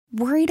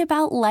Worried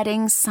about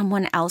letting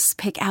someone else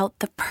pick out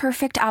the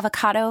perfect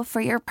avocado for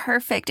your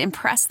perfect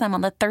impress them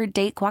on the third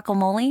date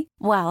guacamole?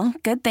 Well,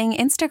 good thing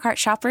Instacart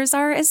shoppers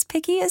are as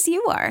picky as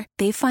you are.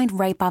 They find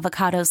ripe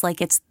avocados like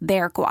it's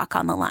their guac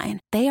on the line.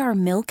 They are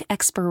milk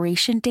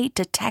expiration date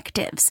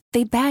detectives.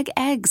 They bag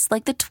eggs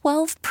like the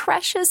 12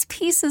 precious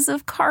pieces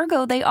of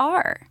cargo they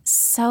are.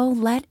 So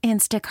let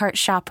Instacart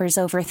shoppers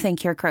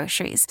overthink your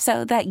groceries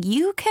so that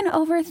you can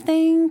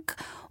overthink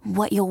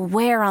what you'll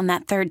wear on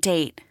that third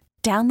date.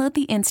 Download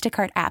the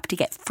Instacart app to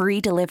get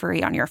free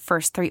delivery on your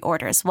first 3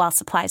 orders while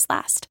supplies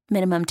last.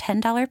 Minimum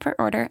 $10 per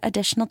order.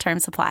 Additional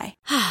terms apply.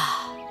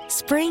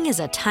 Spring is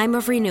a time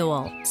of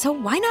renewal, so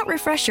why not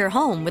refresh your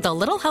home with a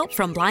little help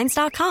from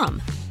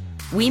Blinds.com?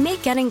 We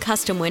make getting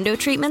custom window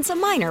treatments a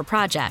minor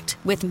project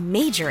with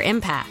major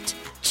impact.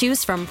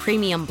 Choose from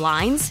premium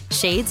blinds,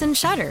 shades, and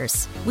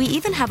shutters. We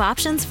even have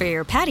options for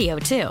your patio,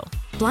 too.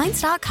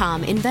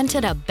 Blinds.com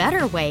invented a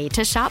better way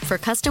to shop for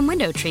custom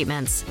window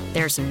treatments.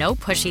 There's no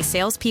pushy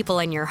salespeople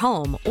in your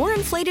home or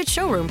inflated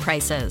showroom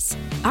prices.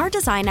 Our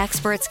design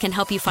experts can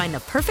help you find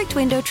the perfect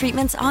window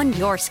treatments on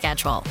your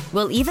schedule.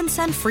 We'll even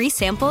send free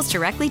samples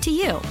directly to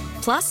you.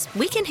 Plus,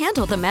 we can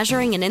handle the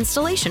measuring and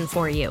installation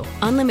for you.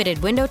 Unlimited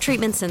window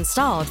treatments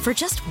installed for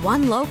just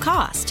one low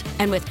cost.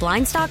 And with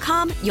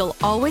Blinds.com, you'll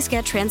always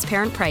get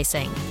transparent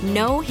pricing.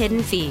 No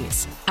hidden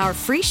fees. Our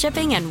free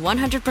shipping and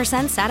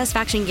 100%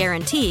 satisfaction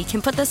guarantee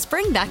can put the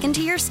spring back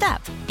into your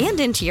step and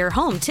into your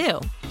home,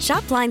 too.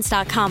 Shop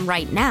Blinds.com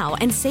right now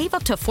and save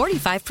up to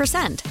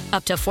 45%.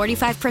 Up to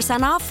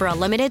 45% off for a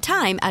limited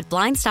time at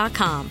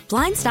Blinds.com.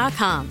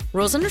 Blinds.com.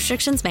 Rules and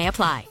restrictions may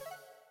apply.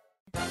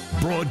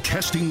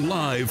 Broadcasting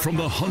live from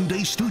the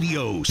Hyundai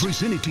Studios,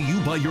 presented to you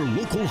by your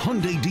local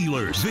Hyundai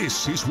dealers.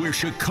 This is where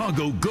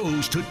Chicago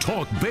goes to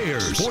talk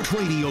Bears. Sports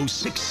Radio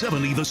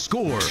 670 The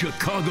Score,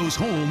 Chicago's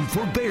home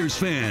for Bears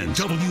fans.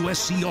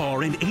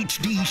 WSCR and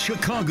HD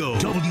Chicago,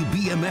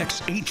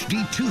 WBMX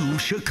HD2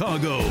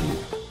 Chicago,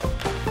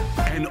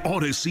 an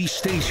Odyssey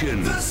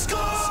station. The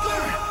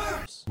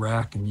Score!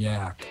 Rack and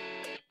yak.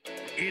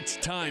 It's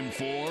time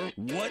for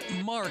What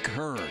Mark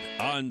Heard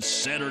on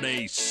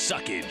Saturday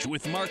Suckage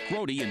with Mark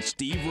Grody and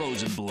Steve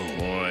Rosenblum.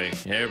 Boy,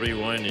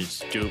 everyone is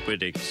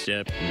stupid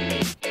except me.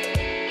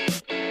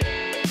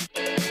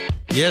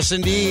 Yes,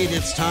 indeed.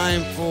 It's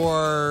time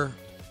for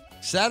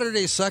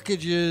Saturday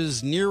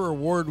Suckage's near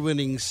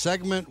award-winning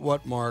segment,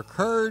 What Mark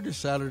Heard.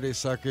 Saturday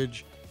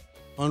Suckage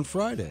on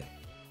Friday.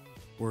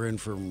 We're in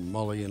for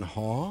Mully and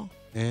Haw,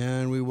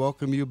 and we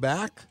welcome you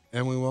back,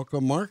 and we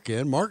welcome Mark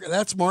in. Mark,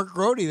 that's Mark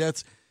Grody.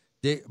 That's,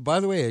 by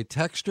the way, a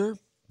texter,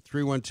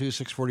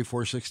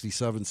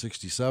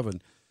 312-644-6767.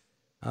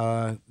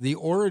 The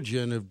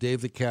origin of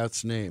Dave the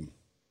Cat's name.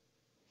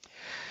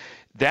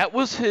 That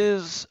was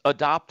his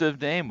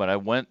adoptive name. When I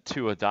went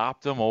to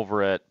adopt him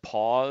over at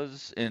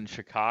Paws in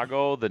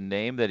Chicago, the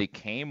name that he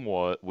came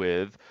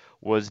with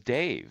was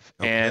Dave.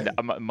 Okay. And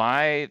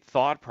my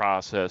thought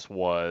process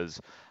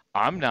was,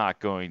 I'm not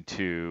going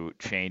to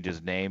change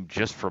his name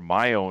just for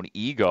my own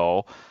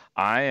ego.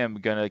 I am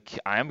gonna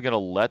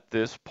let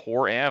this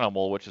poor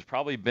animal, which has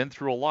probably been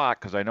through a lot,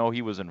 because I know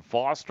he was in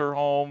foster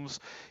homes,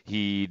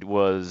 he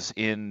was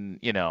in,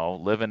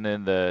 living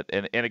in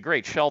a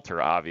great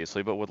shelter,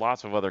 obviously, but with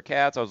lots of other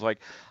cats. I was like,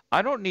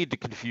 I don't need to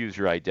confuse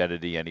your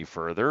identity any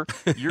further.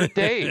 You're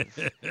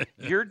Dave.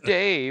 You're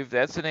Dave.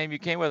 That's the name you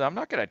came with. I'm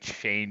not gonna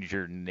change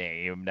your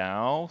name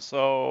now.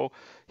 So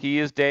he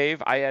is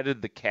Dave. I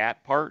added the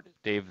cat part,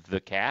 Dave the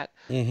Cat.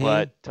 Mm-hmm.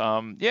 But,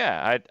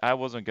 I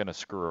wasn't going to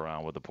screw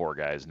around with the poor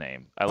guy's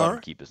name. I let him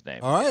keep his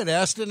name. All right,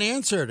 asked and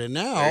answered. And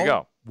now, there you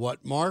go.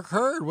 What Mark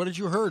heard. What did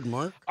you heard,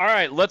 Mark? All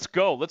right, let's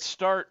go. Let's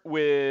start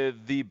with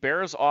the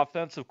Bears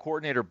offensive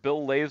coordinator,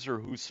 Bill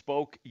Lazor, who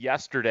spoke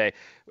yesterday.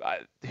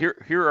 Here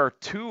are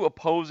two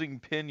opposing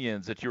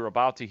opinions that you're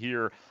about to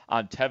hear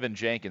on Tevin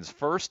Jenkins.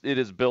 First, it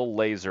is Bill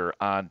Lazor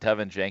on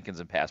Tevin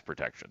Jenkins and pass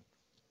protection.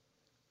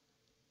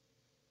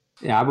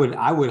 Yeah,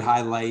 I would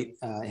highlight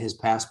his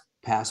pass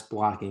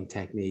blocking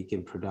technique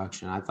and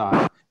production. I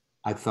thought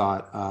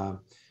that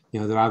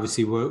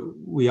obviously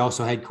we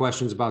also had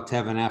questions about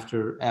Tevin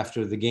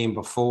after the game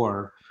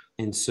before,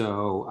 and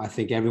so I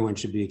think everyone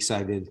should be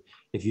excited.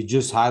 If you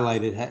just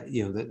highlighted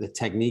the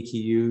technique he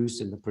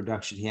used and the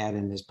production he had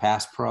in his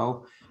pass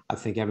pro, I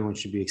think everyone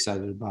should be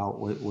excited about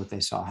what they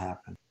saw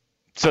happen.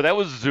 So that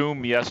was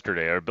Zoom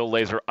yesterday, or Bill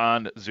Lazor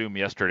on Zoom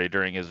yesterday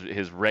during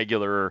his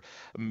regular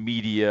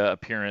media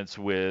appearance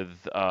with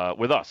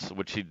us,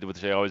 which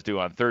they always do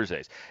on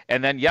Thursdays.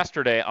 And then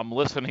yesterday, I'm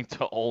listening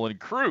to Olin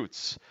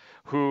Kreutz,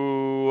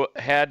 who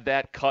had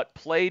that cut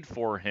played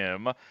for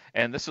him,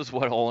 and this is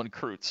what Olin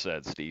Kreutz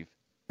said, Steve.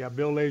 Yeah,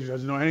 Bill Lazor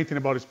doesn't know anything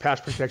about his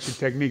pass protection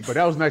technique, but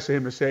that was nice of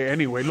him to say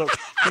anyway. Look,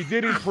 he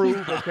did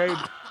improve, okay?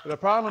 The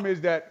problem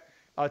is that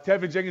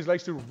Tevin Jenkins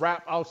likes to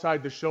wrap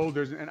outside the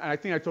shoulders, and I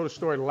think I told a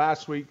story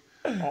last week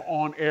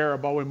on air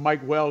about when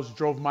Mike Wells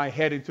drove my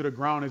head into the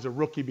ground as a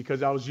rookie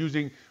because I was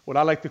using what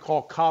I like to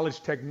call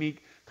college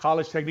technique.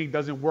 College technique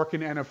doesn't work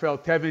in the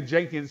NFL. Tevin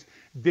Jenkins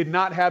did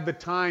not have the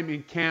time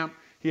in camp.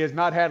 He has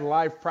not had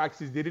live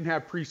practices. They didn't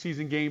have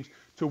preseason games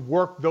to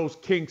work those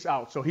kinks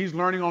out. So he's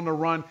learning on the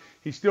run.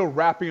 He's still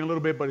rapping a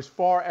little bit, but as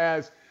far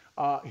as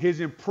his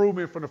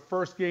improvement from the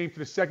first game to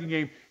the second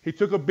game, he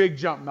took a big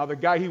jump. Now, the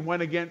guy he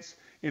went against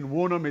in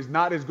Woonham is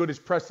not as good as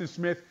Preston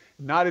Smith,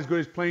 not as good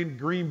as playing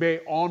Green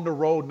Bay on the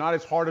road, not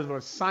as hard as an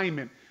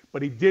assignment,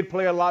 but he did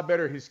play a lot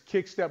better. His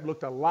kick step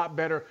looked a lot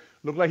better.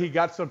 Looked like he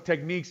got some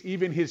techniques.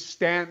 Even his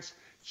stance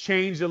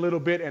changed a little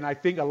bit, and I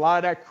think a lot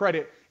of that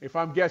credit, if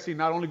I'm guessing,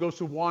 not only goes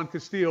to Juan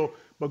Castillo,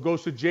 but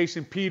goes to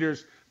Jason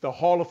Peters, the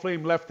Hall of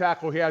Fame left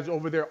tackle he has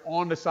over there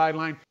on the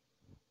sideline.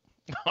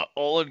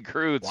 Olin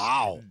Kreutz,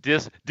 wow,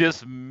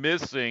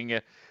 dismissing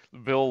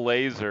Bill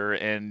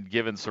Lazor and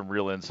giving some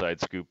real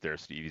inside scoop there,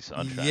 Stevie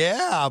Sunshine.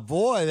 Yeah,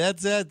 boy,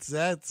 that's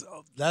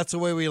the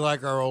way we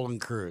like our Olin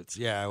Kreutz.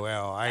 Yeah,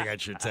 well, I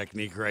got your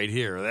technique right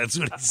here. That's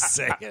what he's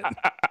saying.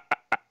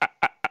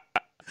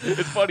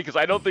 It's funny because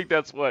I don't think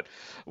that's what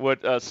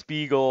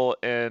Spiegel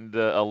and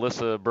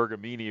Alyssa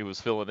Bergamini, who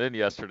was filling in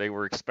yesterday,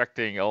 were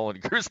expecting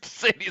Olin Kreutz to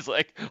say. He's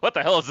like, "What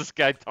the hell is this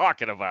guy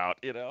talking about?"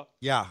 You know?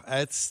 Yeah,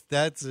 that's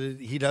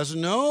he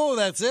doesn't know.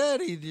 That's it.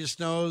 He just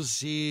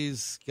knows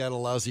he's got a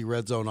lousy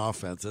red zone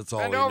offense. That's all.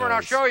 Bend he over knows. and I'll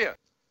show you.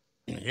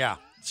 Yeah.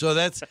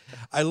 So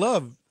I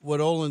love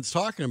what Olin's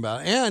talking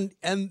about, and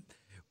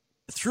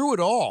through it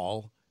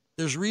all,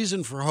 there's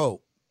reason for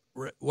hope.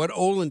 What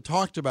Olin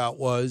talked about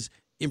was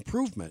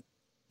improvement.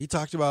 He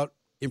talked about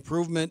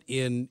improvement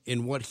in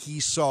what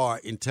he saw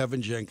in Tevin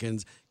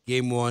Jenkins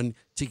game 1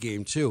 to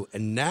game 2.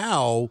 And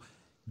now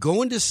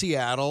going to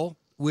Seattle,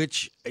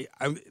 which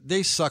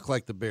they suck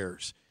like the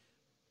Bears.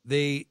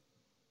 They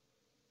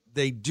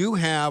do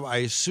have, I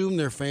assume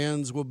their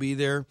fans will be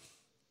there,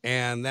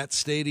 and that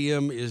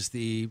stadium is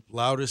the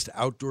loudest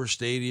outdoor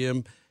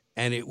stadium,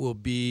 and it will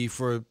be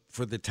for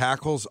the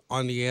tackles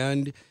on the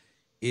end.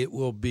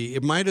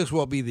 It might as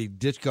well be the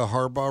Ditka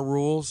Harbaugh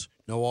rules,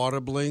 no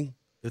audibling.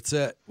 That's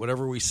it.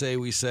 Whatever we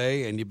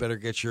say, and you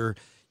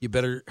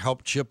better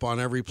help Chip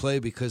on every play,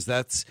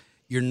 because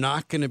you're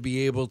not going to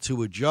be able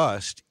to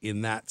adjust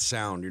in that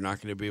sound. You're not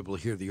going to be able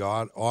to hear the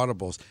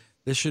audibles.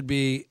 This should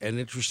be an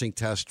interesting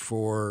test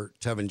for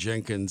Tevin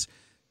Jenkins,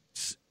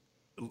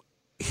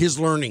 his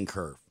learning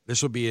curve.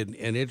 This will be an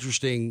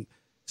interesting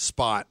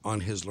spot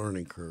on his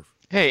learning curve.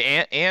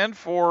 Hey, and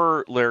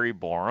for Larry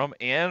Borom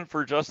and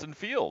for Justin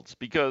Fields,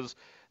 because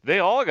they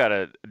all got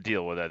to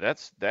deal with that.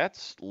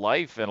 That's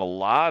life in a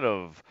lot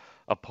of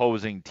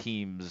opposing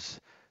teams'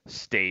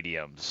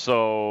 stadiums.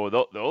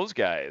 So those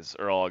guys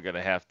are all going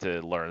to have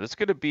to learn. This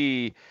could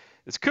be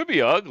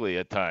ugly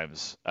at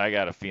times, I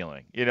got a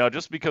feeling.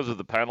 Just because of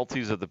the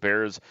penalties that the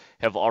Bears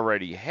have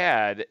already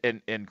had,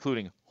 and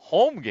including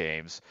home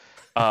games,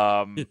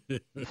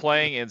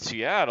 playing in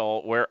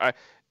Seattle, where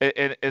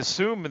and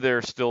assume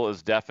they're still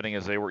as deafening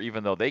as they were,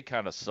 even though they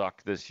kind of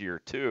suck this year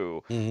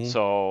too. Mm-hmm.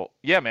 So,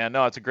 yeah, man,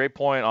 no, it's a great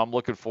point. I'm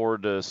looking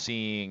forward to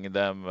seeing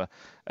them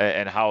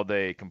and how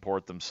they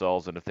comport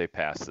themselves and if they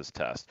pass this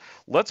test.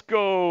 Let's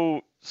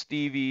go,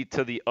 Stevie,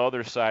 to the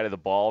other side of the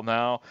ball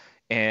now.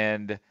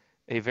 And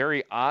a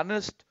very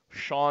honest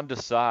Sean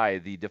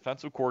Desai, the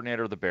defensive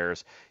coordinator of the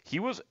Bears, he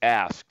was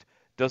asked,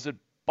 does it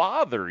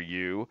bother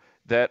you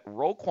that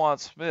Roquan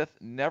Smith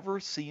never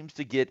seems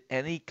to get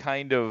any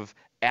kind of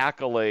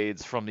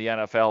accolades from the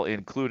NFL,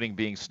 including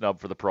being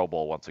snubbed for the Pro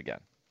Bowl once again?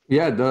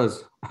 Yeah, it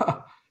does.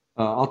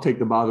 I'll take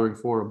the bothering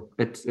for him.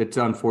 It's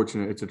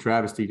unfortunate. It's a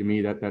travesty to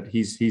me that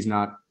he's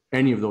not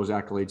any of those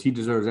accolades. He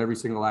deserves every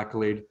single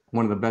accolade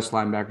one of the best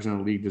linebackers in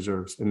the league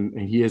deserves. And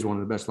he is one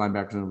of the best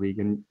linebackers in the league.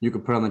 And you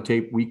can put on the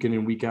tape week in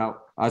and week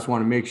out. I just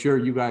want to make sure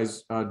you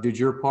guys did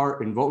your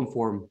part in voting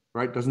for him,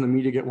 right? Doesn't the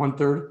media get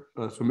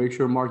 1/3? So make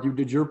sure, Mark, you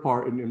did your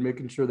part in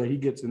making sure that he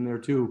gets in there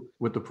too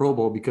with the Pro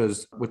Bowl,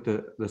 because with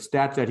the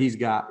stats that he's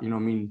got,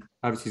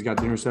 obviously he's got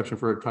the interception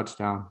for a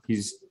touchdown.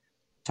 He's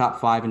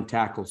top 5 in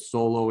tackles,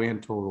 solo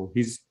and total.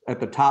 He's at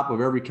the top of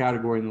every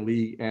category in the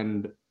league,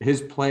 and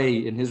his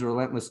play and his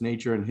relentless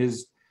nature and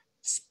his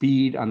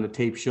speed on the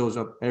tape shows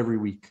up every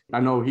week. I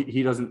know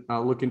he doesn't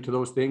look into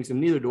those things,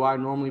 and neither do I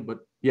normally, but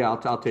yeah,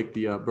 I'll take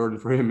the burden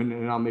for him,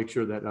 and I'll make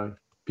sure that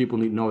people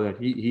need to know that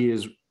he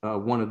is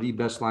one of the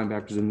best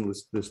linebackers in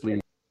this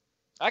league.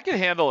 I could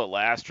handle it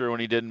last year when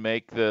he didn't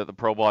make the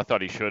Pro Bowl. I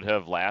thought he should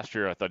have last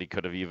year. I thought he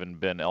could have even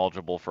been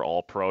eligible for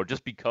All-Pro,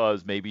 just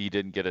because maybe he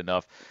didn't get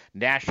enough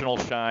national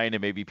shine and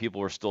maybe people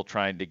were still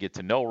trying to get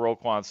to know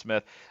Roquan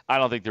Smith. I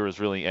don't think there was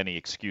really any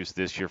excuse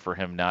this year for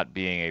him not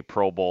being a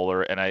Pro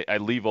Bowler, and I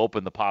leave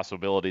open the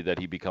possibility that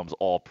he becomes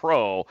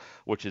All-Pro,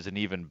 which is an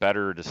even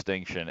better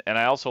distinction. And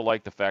I also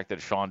like the fact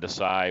that Sean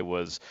Desai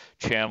was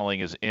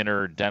channeling his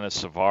inner Dennis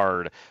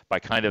Savard by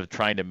kind of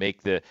trying to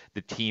make the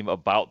team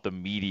about the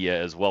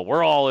media as well.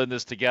 We're all in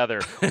this together.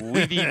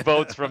 We need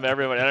votes from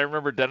everyone. And I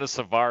remember Dennis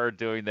Savard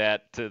doing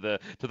that to the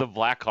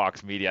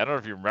Blackhawks media. I don't know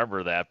if you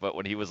remember that, but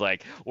when he was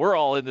like, "We're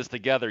all in this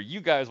together.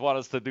 You guys want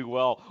us to do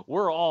well.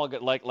 We're all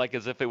like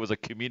as if it was a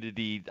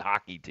community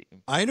hockey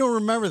team." I don't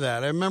remember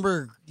that. I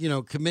remember,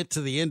 commit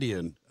to the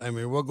Indian. I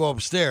mean, we'll go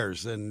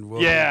upstairs and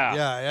we'll,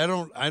 yeah.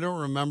 I don't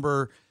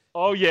remember.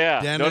 Oh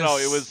yeah, Dennis. No,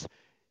 it was.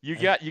 You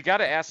got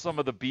to ask some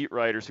of the beat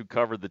writers who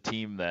covered the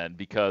team then,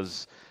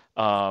 because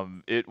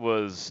It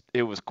was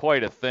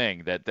quite a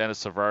thing that Dennis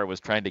Savard was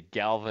trying to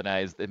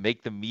galvanize and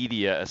make the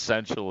media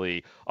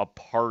essentially a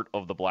part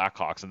of the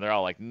Blackhawks, and they're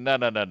all like, no,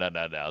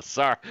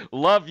 sorry,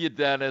 love you,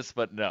 Dennis,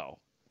 but no.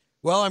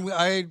 Well,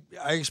 I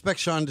expect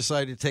Sean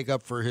Desai to take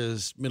up for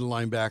his middle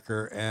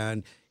linebacker,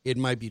 and it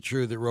might be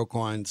true that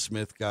Roquan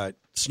Smith got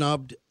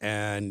snubbed,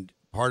 and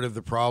part of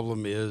the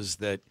problem is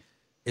that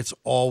it's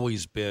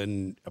always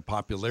been a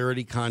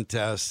popularity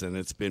contest, and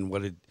it's been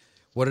what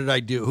did I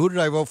do? Who did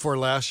I vote for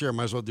last year? I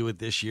might as well do it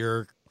this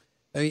year.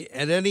 I mean,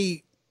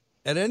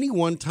 at any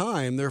one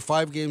time, there are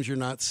 5 games you're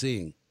not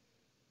seeing.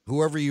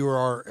 Whoever you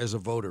are as a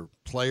voter,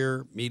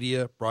 player,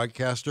 media,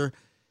 broadcaster,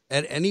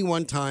 at any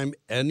one time,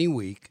 any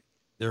week,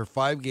 there are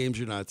 5 games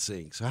you're not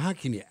seeing. So how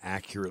can you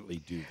accurately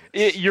do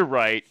this? You're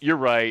right.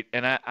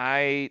 And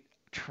I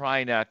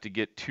try not to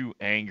get too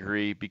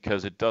angry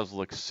because it does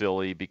look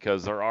silly,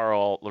 because you're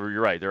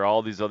right, there are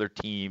all these other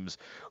teams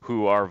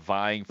who are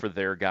vying for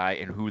their guy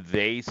and who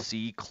they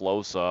see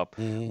close up.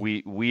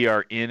 We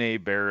are in a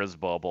Bears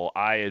bubble.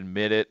 I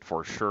admit it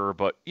for sure.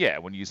 But yeah,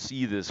 when you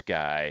see this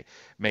guy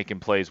making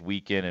plays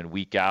week in and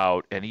week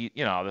out, and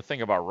the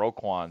thing about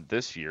Roquan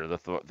this year,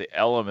 the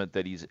element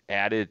that he's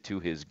added to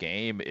his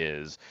game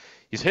is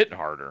he's hitting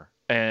harder.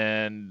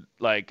 And,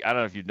 I don't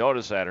know if you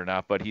noticed that or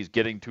not, but he's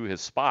getting to his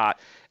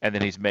spot, and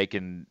then he's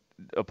making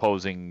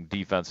opposing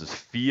defenses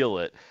feel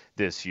it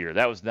this year.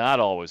 That was not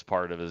always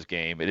part of his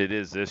game. It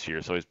is this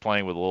year, so he's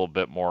playing with a little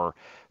bit more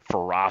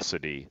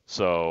ferocity.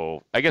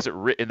 So I guess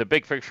in the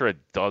big picture, it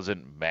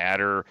doesn't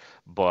matter,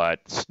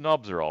 but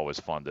snubs are always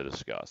fun to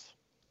discuss.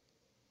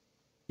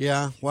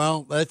 Yeah,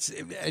 well,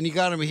 and you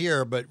got him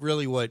here, but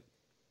really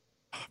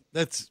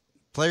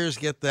players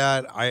get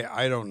that.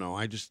 I don't know.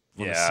 I just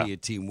want to see a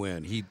team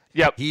win.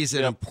 He's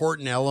an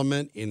important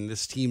element in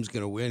this team's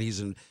going to win.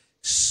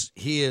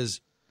 He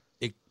is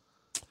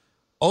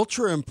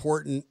ultra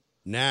important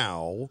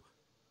now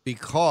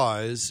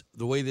because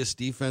the way this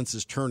defense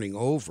is turning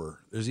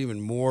over, there's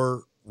even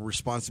more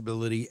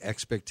responsibility,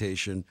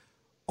 expectation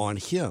on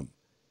him.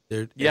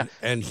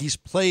 And he's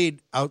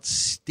played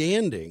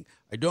outstanding.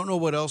 I don't know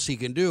what else he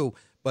can do,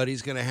 but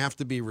he's going to have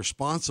to be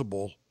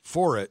responsible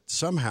for it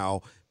somehow,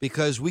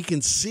 because we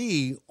can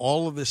see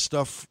all of this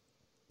stuff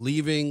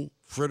leaving,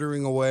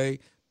 frittering away,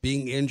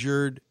 being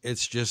injured.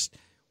 It's just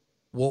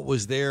what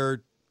was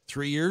there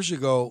 3 years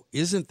ago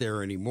isn't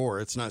there anymore.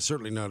 It's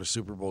certainly not a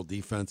Super Bowl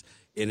defense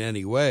in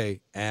any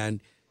way.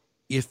 And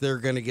if they're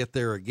going to get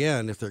there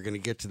again, if they're going to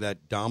get to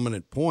that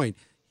dominant point,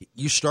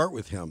 you start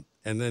with him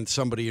and then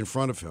somebody in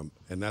front of him,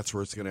 and that's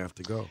where it's going to have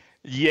to go.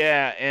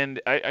 Yeah, and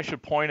I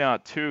should point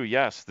out, too,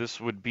 yes, this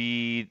would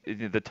be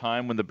the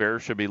time when the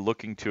Bears should be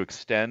looking to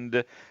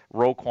extend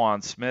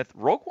Roquan Smith.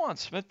 Roquan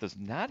Smith does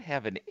not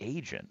have an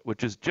agent,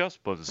 which is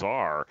just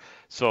bizarre.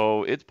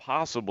 So it's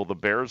possible the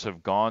Bears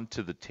have gone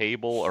to the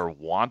table or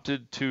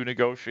wanted to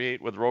negotiate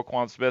with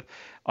Roquan Smith,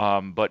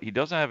 but he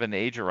doesn't have an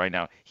agent right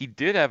now. He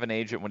did have an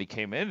agent when he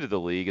came into the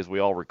league, as we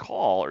all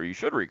recall, or you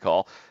should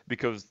recall,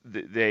 because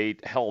they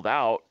held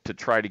out to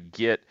try to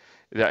get –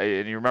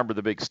 and you remember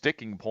the big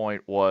sticking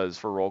point was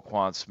for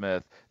Roquan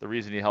Smith. The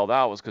reason he held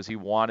out was because he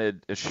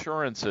wanted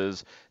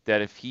assurances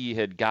that if he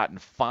had gotten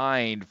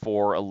fined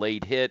for a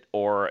late hit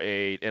or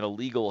an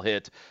illegal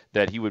hit,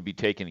 that he would be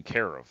taken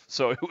care of.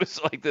 So it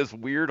was like this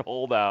weird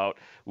holdout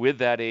with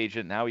that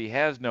agent. Now he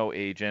has no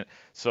agent,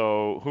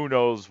 so who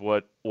knows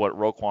what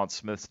Roquan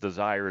Smith's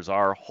desires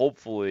are.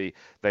 Hopefully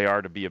they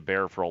are to be a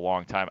Bear for a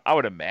long time. I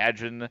would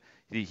imagine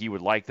he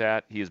would like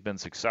that. He has been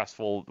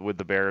successful with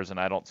the Bears, and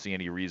I don't see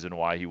any reason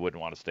why he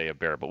wouldn't want to stay a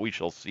Bear, but we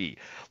shall see.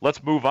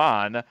 Let's move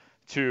on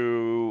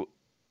to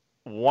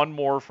one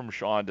more from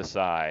Sean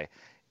Desai.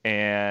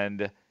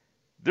 And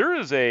there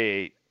is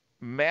a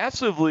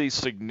massively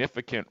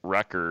significant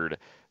record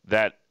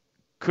that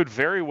could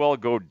very well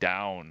go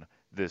down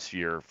this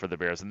year for the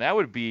Bears, and that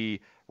would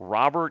be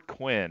Robert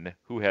Quinn,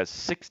 who has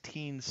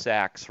 16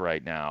 sacks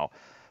right now,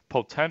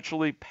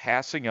 potentially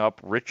passing up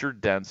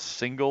Richard Dent's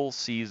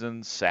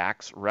single-season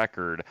sacks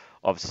record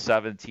of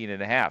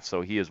 17.5.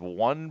 So he is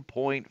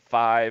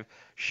 1.5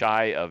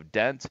 shy of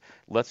Dent.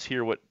 Let's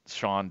hear what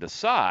Sean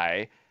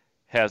Desai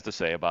has to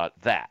say about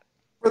that.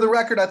 For the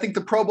record, I think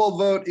the Pro Bowl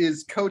vote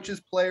is coaches,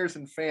 players,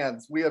 and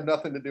fans. We have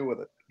nothing to do with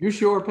it. You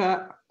sure,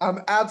 Pat?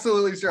 I'm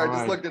absolutely sure. I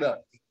just looked it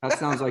up. That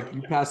sounds like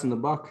you passing the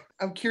buck.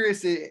 I'm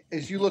curious,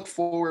 as you look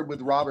forward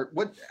with Robert,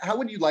 how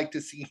would you like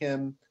to see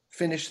him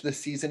finish the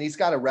season? He's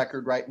got a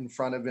record right in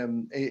front of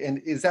him.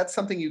 And is that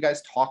something you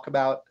guys talk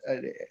about?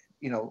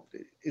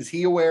 Is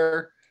he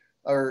aware,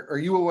 or are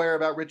you aware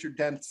about Richard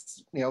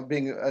Dent's,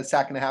 being a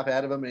sack and a half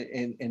ahead of him?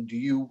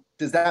 And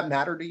does that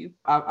matter to you?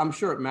 I'm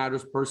sure it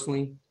matters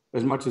personally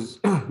as much as,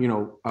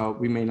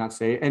 we may not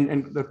say it.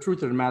 And the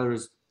truth of the matter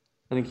is,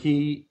 I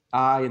think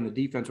I and the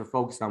defense are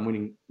focused on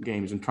winning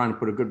games and trying to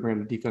put a good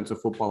brand of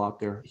defensive football out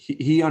there.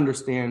 He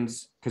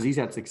understands, because he's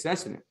had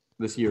success in it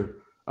this year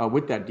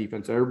with that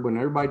defense. When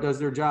everybody does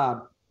their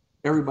job,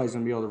 everybody's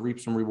going to be able to reap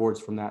some rewards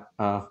from that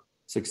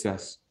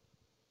success.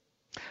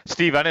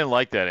 Steve, I didn't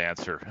like that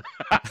answer.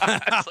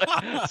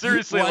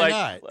 Seriously, Why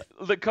not?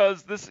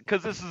 because this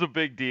is a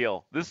big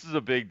deal. This is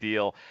a big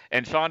deal.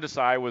 And Sean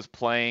Desai was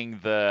playing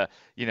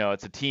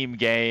it's a team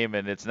game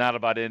and it's not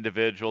about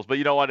individuals. But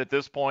you know what? At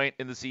this point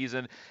in the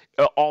season,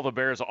 all the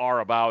Bears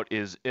are about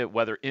is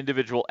whether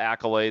individual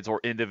accolades or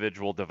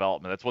individual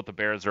development. That's what the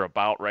Bears are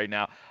about right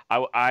now.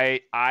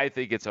 I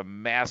think it's a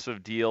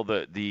massive deal.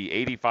 The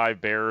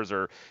 85 Bears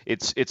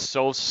it's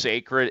so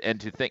sacred,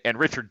 and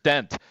Richard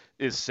Dent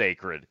is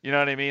sacred. You know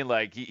what I mean?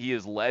 Like he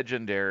is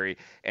legendary,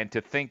 and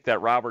to think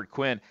that Robert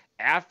Quinn,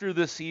 after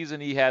the season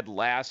he had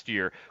last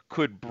year,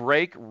 could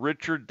break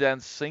Richard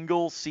Dent's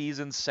single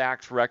season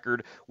sacks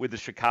record with the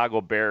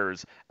Chicago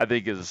Bears, I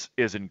think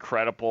is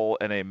incredible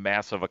and a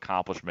massive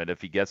accomplishment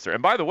if he gets there.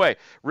 And by the way,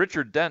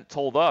 Richard Dent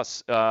told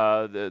us,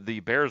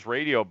 the Bears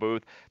radio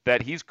booth,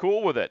 that he's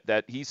cool with it,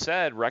 that he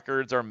said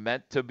records are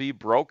meant to be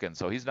broken.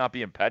 So he's not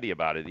being petty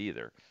about it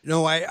either.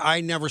 No,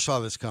 I never saw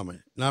this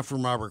coming. Not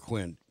from Robert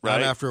Quinn. Right.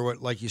 Not after what,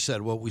 like you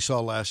said, what we saw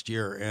last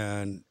year,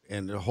 and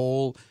the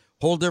whole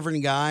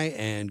different guy,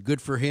 and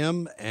good for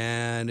him.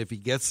 And if he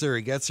gets there,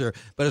 he gets there.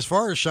 But as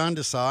far as Sean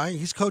Desai,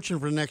 he's coaching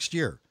for next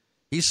year.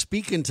 He's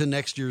speaking to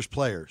next year's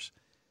players.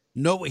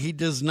 No, he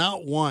does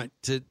not want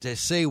to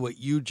say what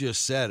you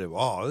just said.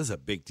 Oh, this is a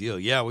big deal.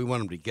 Yeah, we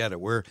want him to get it.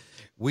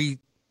 We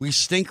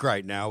stink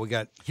right now.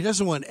 He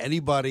doesn't want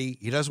anybody.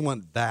 He doesn't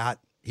want that.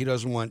 He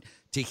doesn't want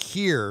to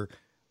hear.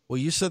 Well,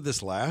 you said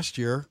this last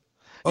year.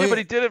 Yeah, but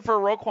he did it for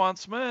Roquan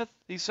Smith.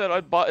 He said,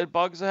 it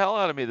bugs the hell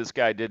out of me this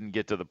guy didn't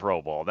get to the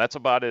Pro Bowl. That's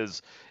about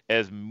as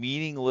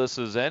meaningless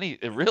as any,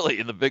 really,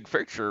 in the big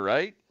picture,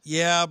 right?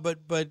 Yeah, but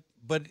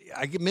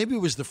maybe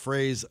it was the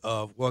phrase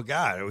of, well,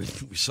 God, we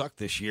suck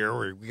this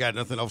year. We got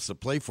nothing else to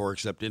play for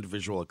except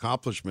individual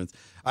accomplishments.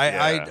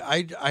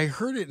 I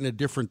heard it in a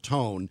different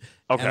tone,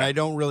 okay. And I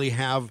don't really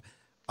have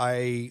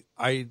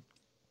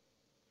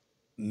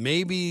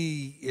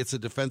maybe it's a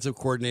defensive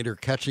coordinator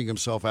catching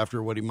himself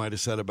after what he might have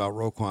said about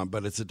Roquan,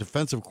 but it's a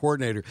defensive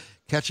coordinator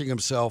catching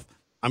himself.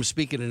 I'm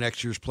speaking to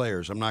next year's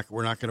players. We're not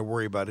going to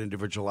worry about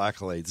individual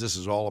accolades. This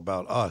is all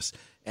about us.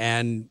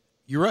 And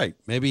you're right.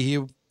 Maybe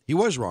he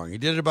was wrong. He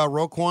did it about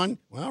Roquan.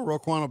 Well,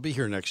 Roquan will be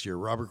here next year.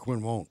 Robert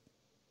Quinn won't.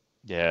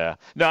 Yeah.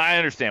 No, I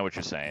understand what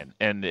you're saying.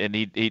 And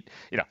he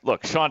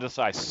look, Sean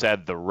Desai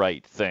said the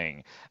right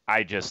thing.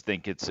 I just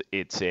think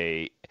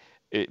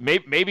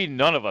maybe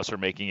none of us are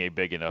making a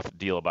big enough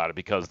deal about it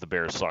because the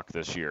Bears suck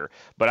this year.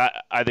 But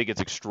I think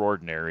it's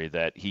extraordinary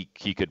that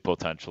he could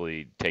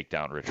potentially take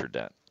down Richard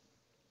Dent.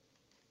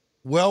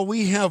 Well,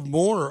 we have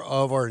more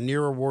of our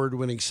near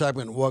award-winning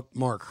segment, What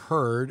Mark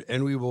Heard,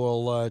 and we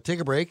will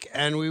take a break,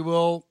 and we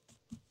will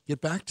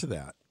get back to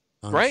that.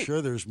 I'm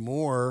sure there's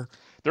more.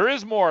 There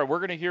is more. We're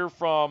going to hear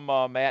from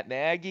Matt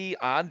Nagy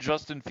on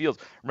Justin Fields.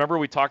 Remember,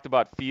 we talked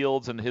about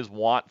Fields and his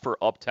want for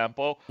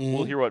up-tempo. Mm-hmm.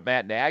 We'll hear what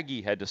Matt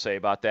Nagy had to say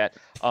about that.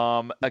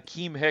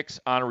 Akeem Hicks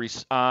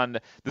on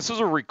this is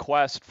a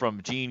request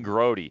from Gene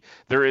Grody.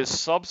 There is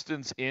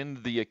substance in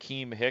the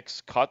Akeem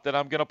Hicks cut that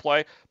I'm going to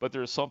play, but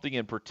there's something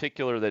in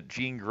particular that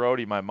Gene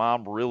Grody, my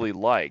mom, really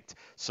liked.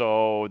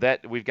 So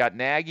that we've got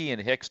Nagy and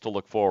Hicks to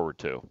look forward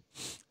to.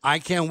 I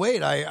can't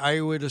wait.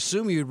 I would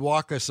assume you'd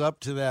walk us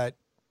up to that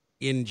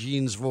in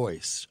Gene's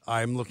voice.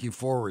 I'm looking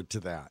forward to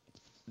that.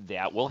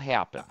 That will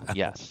happen,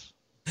 yes.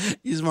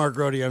 He's Mark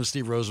Grote. I'm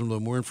Steve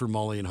Rosenblum. We're in for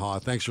Mully and Haw.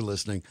 Thanks for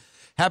listening.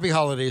 Happy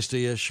holidays to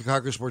you.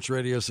 Chicago Sports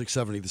Radio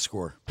 670 The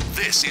Score.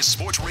 This is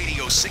Sports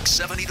Radio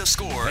 670 The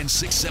Score and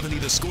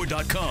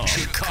 670thescore.com.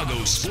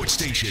 Chicago Sports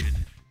Station.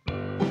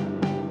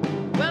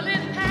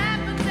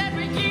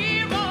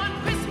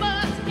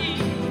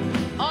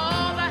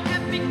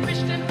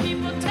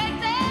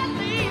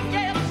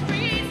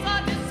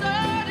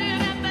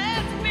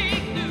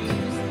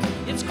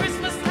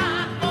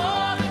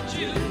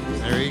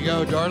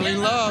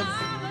 Darlene Love,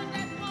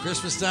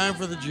 Christmas time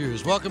for the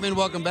Jews. Welcome in,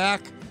 welcome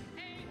back.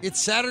 It's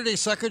Saturday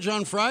Suckage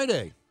on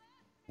Friday.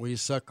 We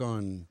suck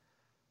on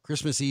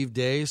Christmas Eve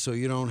day so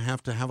you don't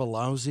have to have a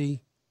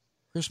lousy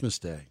Christmas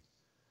day.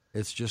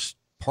 It's just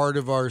part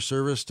of our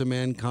service to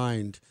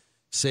mankind,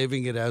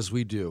 saving it as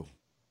we do.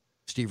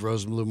 Steve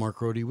Rosenblum, Mark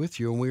Grote with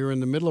you, and we are in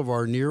the middle of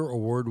our near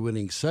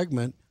award-winning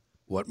segment,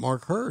 What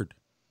Mark Heard.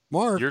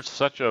 Mark.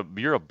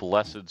 You're a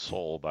blessed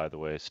soul, by the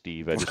way,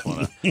 Steve. I just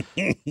want to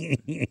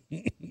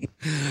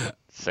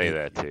say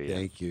that to you.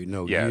 Thank you.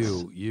 No, yes.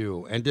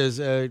 you. And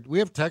does we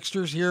have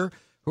texters here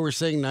who are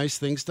saying nice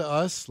things to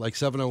us, like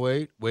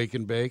 708, Wake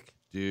and Bake?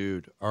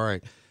 Dude, all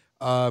right.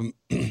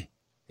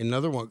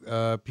 Another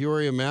one,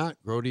 Peoria Matt,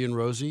 Grote and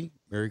Rosie,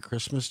 Merry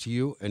Christmas to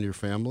you and your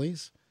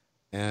families.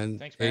 And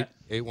thanks, Matt.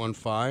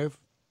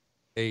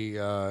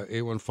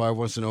 815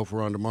 wants to know if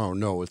we're on tomorrow.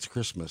 No, it's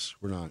Christmas.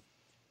 We're not.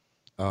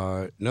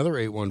 Another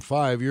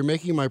 815, you're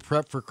making my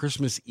prep for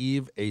Christmas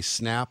Eve a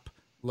snap.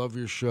 Love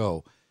your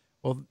show.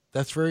 Well,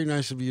 that's very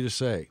nice of you to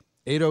say.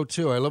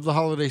 802, I love the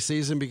holiday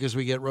season because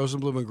we get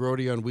Rosenblum and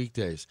Grote on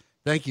weekdays.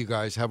 Thank you,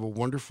 guys. Have a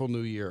wonderful new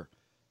year.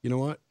 You know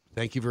what?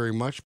 Thank you very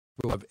much.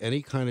 We'll have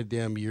any kind of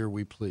damn year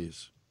we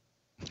please.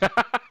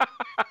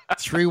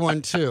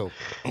 312.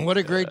 What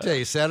a great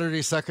day.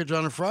 Saturday Suckage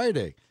on a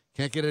Friday.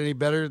 Can't get any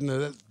better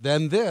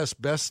than this.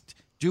 Best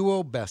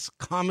duo, best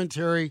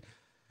commentary,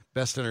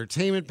 best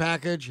entertainment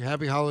package.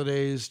 Happy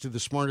holidays to the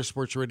smartest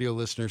sports radio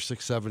listener,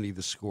 670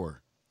 The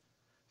Score.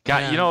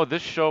 God,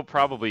 this show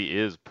probably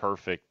is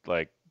perfect,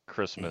 like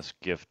Christmas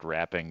gift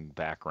wrapping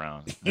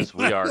background.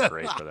 We are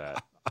great for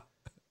that.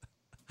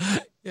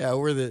 Yeah,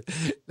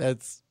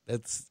 that's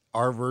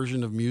our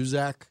version of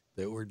Muzak.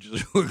 That we're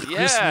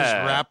Christmas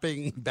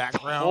wrapping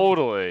background.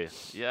 Totally.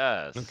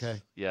 Yes. Okay.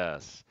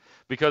 Yes.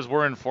 Because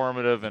we're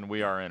informative and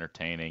we are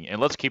entertaining. And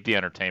let's keep the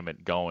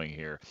entertainment going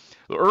here.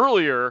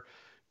 Earlier,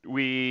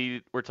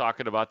 we were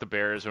talking about the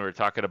Bears and we were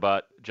talking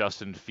about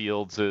Justin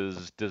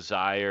Fields'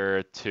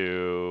 desire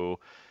to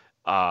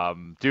do a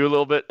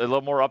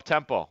little more up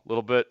tempo, a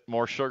little bit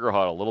more sugar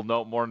huddle, a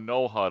little more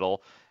no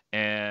huddle.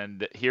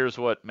 And here's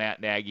what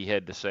Matt Nagy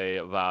had to say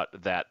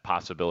about that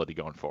possibility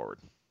going forward.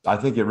 I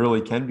think it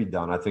really can be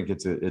done. I think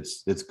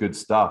it's good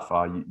stuff.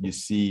 You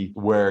see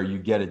where you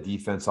get a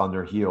defense on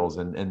their heels,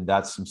 and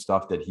that's some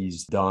stuff that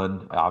he's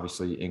done,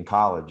 obviously, in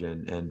college.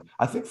 And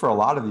I think for a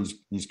lot of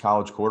these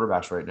college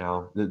quarterbacks right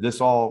now,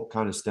 this all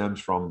kind of stems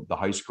from the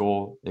high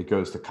school. It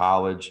goes to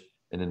college,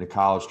 and then the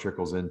college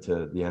trickles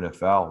into the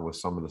NFL with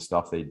some of the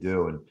stuff they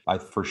do. And I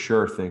for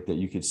sure think that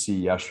you could see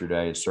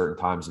yesterday at certain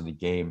times in the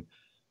game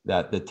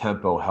that the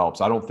tempo helps.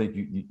 I don't think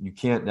you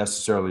can't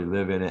necessarily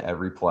live in it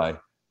every play.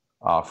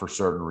 For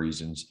certain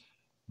reasons,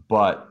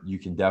 but we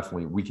can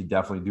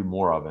definitely do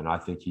more of it. And I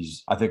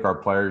think our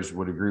players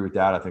would agree with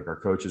that. I think our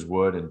coaches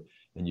would,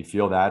 and you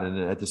feel that. And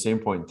at the same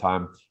point in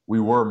time, we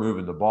were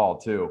moving the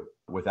ball too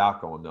without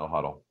going no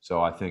huddle.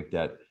 So I think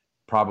that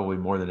probably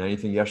more than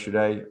anything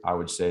yesterday, I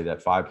would say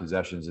that 5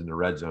 possessions in the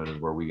red zone is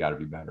where we got to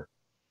be better.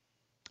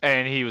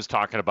 And he was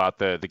talking about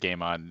the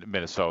game on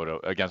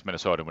against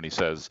Minnesota when he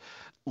says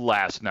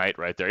last night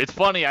right there. It's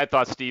funny, I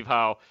thought, Steve,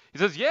 how he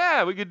says,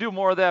 yeah, we could do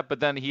more of that,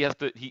 but then he has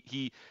to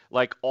he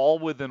like all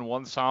within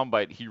one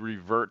soundbite he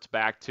reverts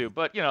back to,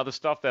 but the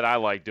stuff that I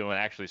like doing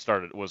actually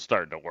was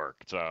starting to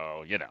work.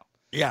 So,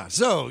 Yeah,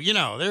 so,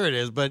 there it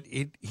is, but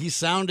he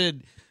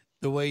sounded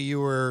the way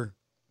you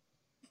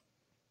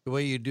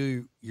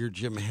do your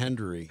Jim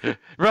Hendry.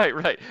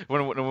 Right.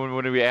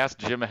 When we asked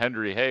Jim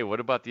Hendry, hey, what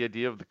about the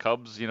idea of the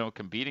Cubs,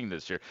 competing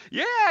this year?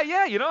 Yeah,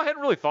 I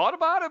hadn't really thought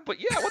about it,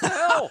 but yeah, what the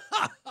hell?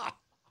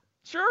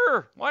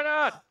 Sure, why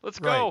not? Let's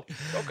go. Right.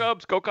 Go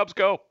Cubs, go Cubs,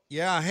 go.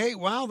 Yeah, hey,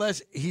 wow,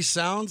 Matt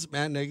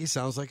Nagy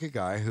sounds like a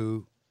guy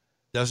who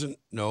doesn't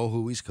know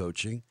who he's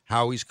coaching,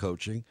 how he's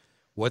coaching,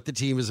 what the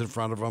team is in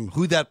front of him,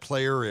 who that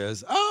player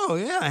is. Oh,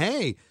 yeah,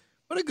 hey,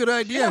 what a good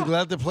idea. Yeah. I'm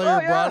glad the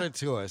player brought it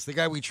to us, the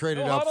guy we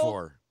traded up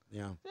for.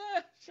 Yeah,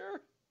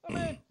 sure. I'm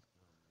in.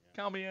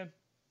 Count me in.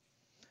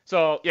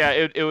 So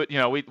yeah,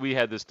 we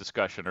had this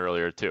discussion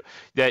earlier too.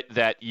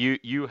 That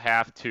you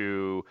have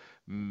to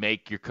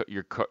make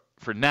your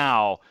for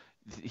now.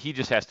 He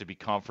just has to be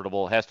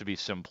comfortable. It has to be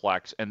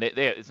simplex, and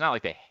it's not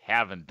like they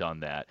haven't done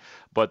that,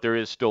 but there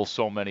is still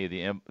so many of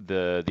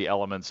the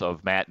elements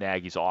of Matt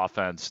Nagy's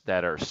offense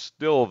that are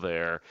still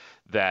there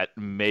that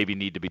maybe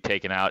need to be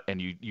taken out, and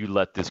you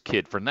let this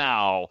kid for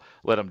now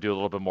let him do a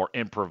little bit more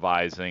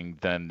improvising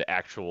than the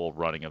actual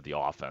running of the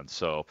offense.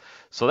 So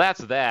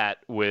that's that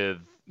with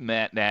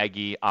Matt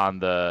Nagy on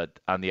the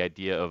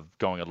idea of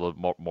going a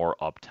little more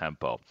up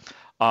tempo.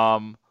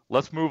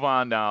 Let's move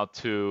on now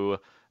to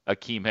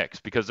Akiem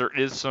Hicks, because there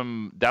is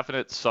some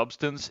definite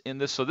substance in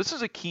this. So this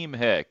is Akiem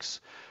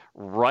Hicks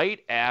right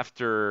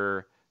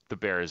after the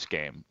Bears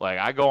game. Like,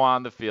 I go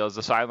on the field as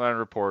a sideline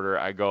reporter.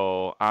 I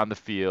go on the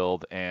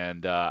field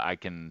and I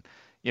can,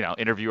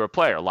 interview a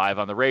player live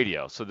on the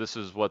radio. So this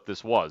is what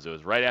this was. It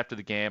was right after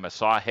the game. I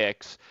saw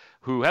Hicks,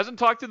 who hasn't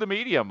talked to the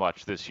media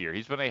much this year.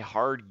 He's been a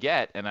hard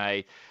get, and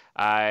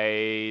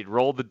I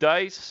rolled the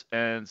dice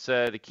and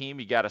said, Akiem,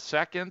 you got a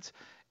second?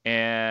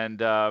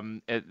 And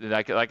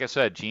like I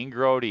said, Gene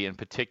Grody in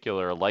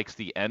particular likes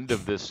the end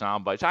of this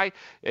soundbite.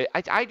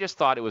 I just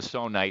thought it was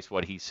so nice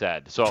what he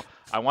said. So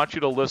I want you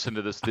to listen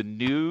to this, the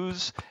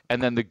news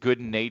and then the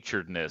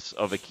good-naturedness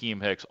of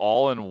Akiem Hicks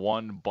all in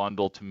one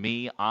bundle to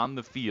me on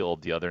the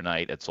field the other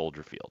night at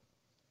Soldier Field.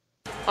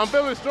 I'm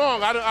feeling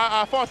strong.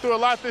 I fought through a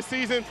lot this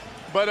season,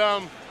 but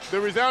the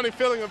resounding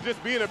feeling of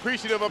just being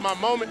appreciative of my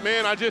moment,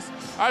 man, I just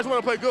want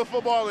to play good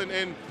football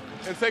and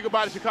say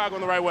goodbye to Chicago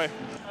in the right way.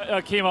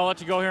 Akiem, I'll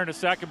let you go here in a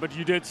second, but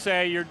you did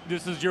say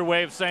this is your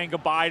way of saying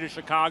goodbye to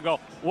Chicago.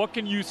 What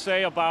can you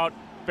say about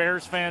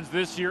Bears fans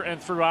this year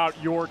and throughout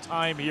your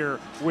time here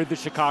with the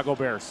Chicago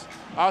Bears?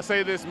 I'll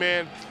say this,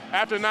 man.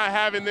 After not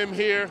having them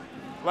here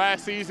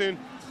last season,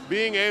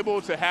 being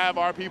able to have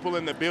our people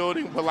in the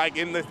building, but like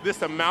in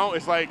this amount,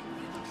 it's like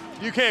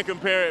you can't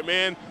compare it,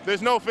 man.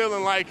 There's no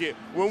feeling like it.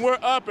 When we're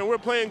up and we're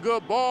playing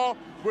good ball,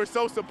 we're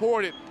so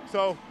supported.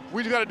 So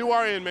we just got to do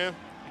our end, man.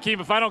 Akiem,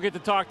 if I don't get to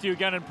talk to you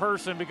again in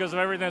person because of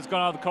everything that's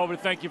gone on with COVID,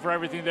 thank you for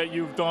everything that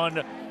you've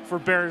done for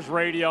Bears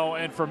Radio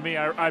and for me.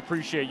 I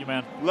appreciate you,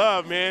 man.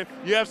 Love, man.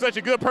 You have such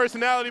a good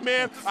personality,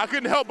 man. I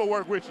couldn't help but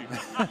work with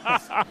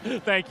you.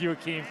 Thank you,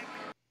 Akiem.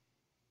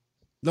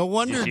 No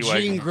wonder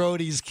Gene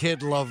Grody's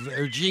kid loved,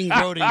 or Gene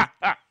Grody.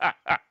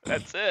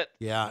 That's it.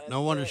 Yeah,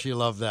 no wonder she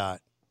loved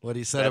that. What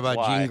he said That's about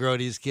why. Gene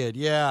Grody's kid.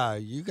 Yeah,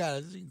 you got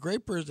a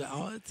great person.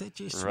 Oh, it's such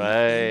a sweet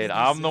Right. thing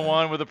I'm the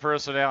one with the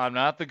personality. I'm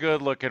not the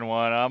good-looking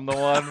one. I'm the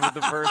one with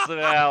the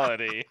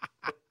personality.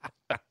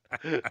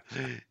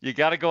 You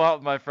got to go out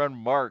with my friend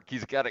Mark.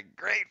 He's got a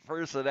great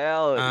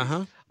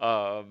personality.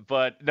 Uh-huh.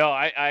 But no,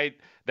 I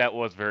that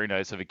was very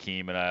nice of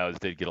Akeem, and I always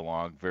did get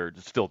along,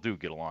 still do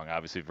get along,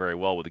 obviously, very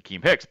well with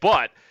Akeem Hicks.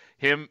 But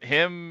him,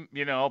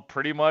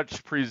 pretty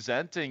much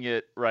presenting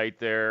it right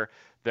there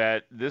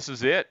that this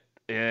is it.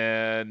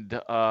 And,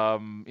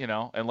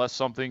 unless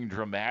something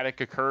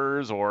dramatic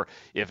occurs, or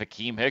if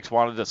Akeem Hicks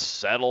wanted to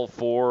settle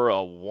for a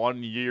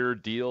 1-year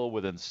deal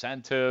with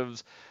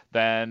incentives,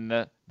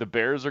 then the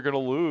Bears are going to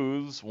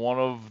lose one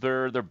of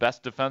their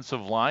best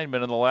defensive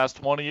linemen in the last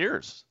 20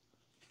 years.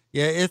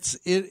 Yeah,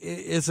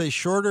 it's a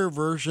shorter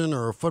version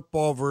or a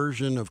football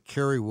version of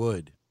Kerry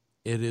Wood.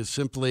 It is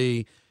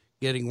simply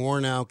getting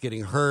worn out,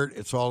 getting hurt.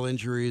 It's all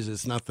injuries.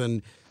 It's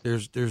nothing.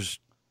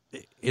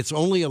 It's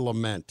only a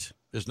lament.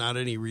 There's not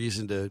any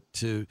reason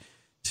to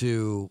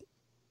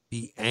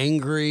be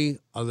angry.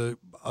 You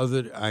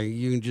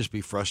can just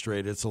be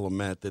frustrated. It's a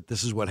lament that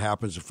this is what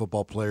happens to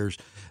football players,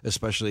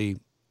 especially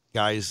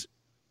guys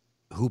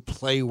who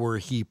play where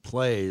he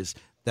plays.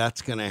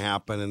 That's going to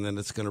happen, and then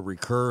it's going to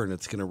recur, and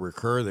it's going to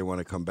recur. They want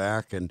to come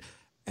back, and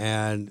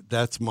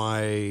that's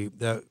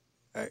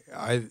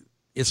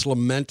it's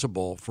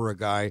lamentable for a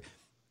guy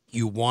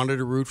you wanted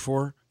to root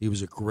for. He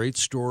was a great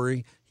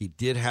story. He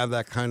did have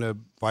that kind of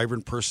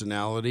vibrant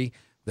personality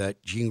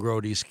that Gene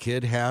Grody's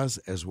kid has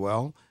as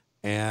well.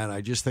 And I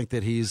just think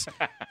that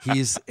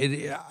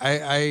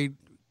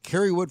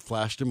Kerry Wood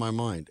flashed in my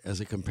mind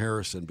as a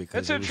comparison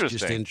because That's it was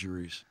just interesting.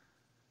 injuries.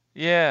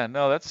 Yeah,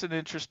 no, that's an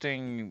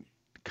interesting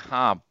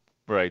comp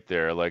right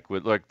there. Like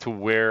to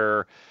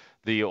where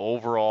the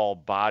overall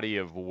body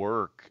of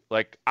work.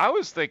 Like I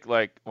always think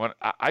like when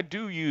I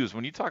do use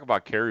when you talk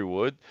about Kerry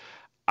Wood,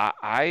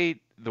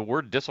 the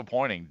word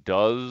disappointing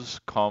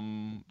does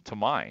come to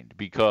mind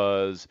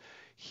because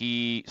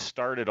he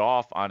started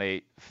off on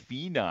a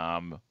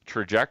phenom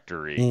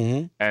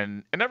trajectory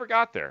and never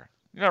got there.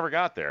 He never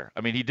got there.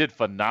 I mean, he did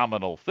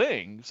phenomenal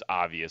things,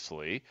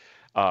 obviously,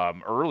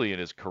 early in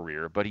his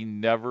career, but he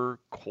never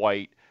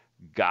quite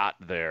got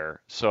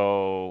there.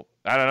 So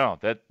I don't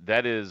know.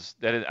 That is.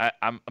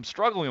 I'm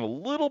struggling a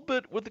little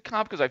bit with the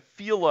comp because I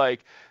feel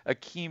like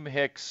Akeem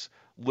Hicks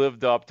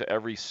lived up to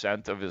every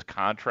cent of his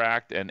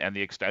contract and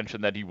the extension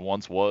that he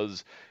once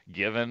was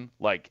given.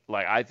 Like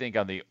I think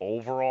on the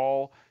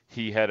overall,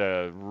 he had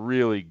a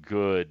really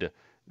good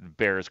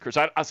Bears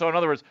career. So in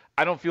other words,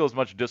 I don't feel as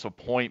much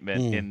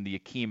disappointment in the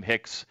Akeem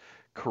Hicks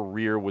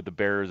career with the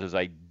Bears as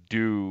I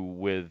do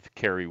with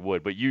Kerry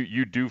Wood. But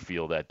you do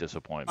feel that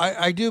disappointment.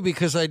 I do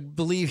because I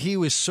believe he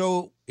was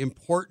so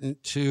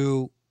important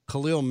to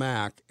Khalil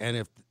Mack, and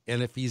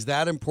if he's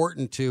that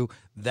important to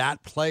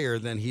that player,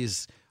 then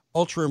he's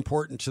ultra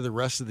important to the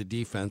rest of the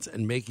defense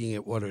and making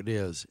it what it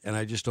is. And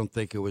I just don't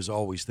think it was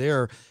always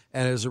there.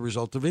 And as a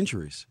result of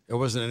injuries, it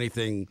wasn't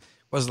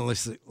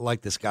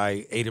like this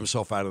guy ate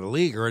himself out of the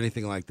league or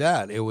anything like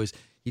that. It was,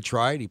 he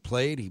tried, he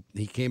played,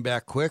 he came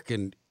back quick,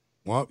 and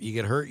well, you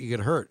get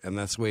hurt. And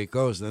that's the way it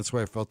goes. And that's the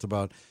way I felt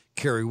about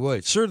Kerry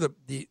Wood. Sure,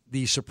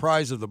 the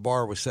surprise of the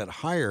bar was set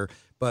higher,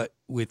 but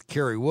with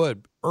Kerry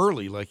Wood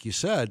early, like you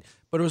said,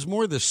 but it was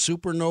more the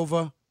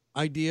supernova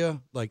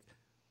idea. Like,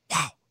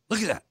 wow,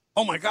 look at that.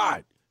 Oh my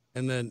God!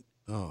 And then,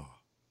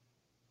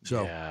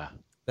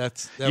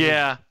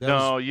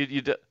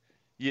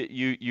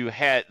 you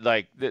had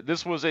like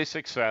this was a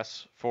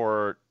success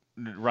for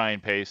Ryan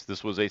Pace.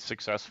 This was a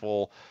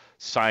successful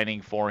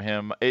signing for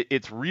him.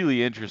 It's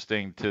really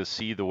interesting to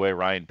see the way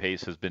Ryan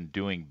Pace has been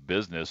doing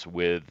business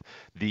with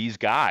these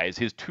guys.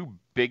 His two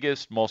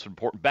biggest, most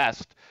important,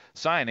 best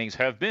signings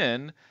have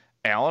been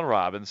Allen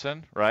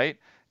Robinson, right?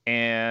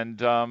 And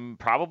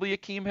probably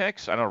Akeem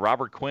Hicks. I know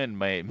Robert Quinn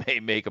may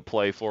make a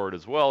play for it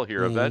as well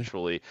here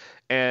eventually.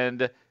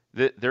 And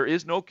there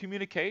is no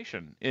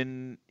communication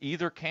in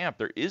either camp.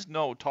 There is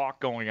no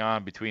talk going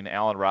on between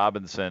Allen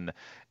Robinson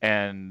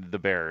and the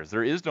Bears.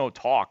 There is no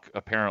talk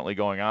apparently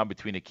going on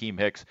between Akeem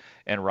Hicks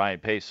and Ryan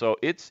Pace. So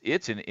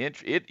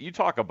you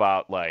talk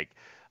about like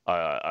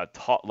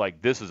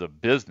like this is a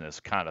business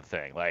kind of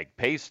thing. Like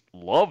Pace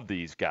loved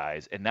these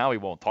guys, and now he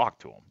won't talk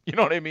to them. You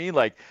know what I mean?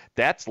 Like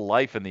that's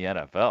life in the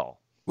NFL.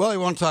 Well, he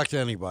won't talk to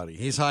anybody.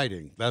 He's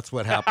hiding. That's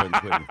what happens.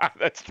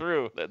 That's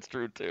true. That's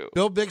true too.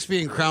 Bill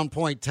Bixby in Crown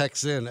Point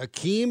texts in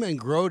Akeem and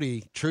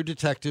Grody, True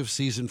Detective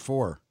Season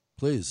 4.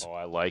 Please. Oh,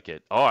 I like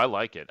it.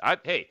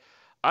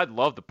 I'd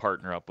love to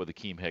partner up with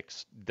Akeem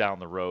Hicks down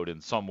the road in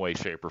some way,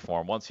 shape, or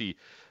form. Once he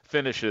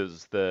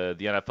finishes the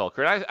NFL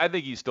career, I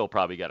think he's still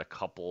probably got a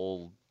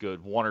couple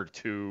good, one or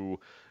two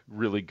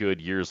really good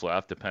years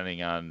left,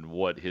 depending on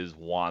what his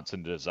wants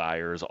and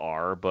desires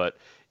are. But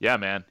yeah,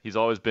 man, he's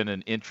always been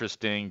an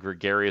interesting,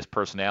 gregarious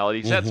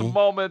personality. He's had some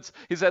moments.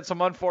 He's had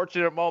some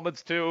unfortunate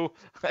moments too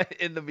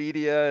in the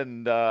media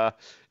and on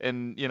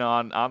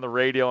the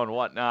radio and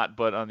whatnot.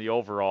 But on the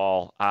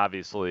overall,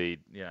 obviously,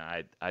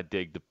 I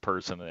dig the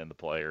person and the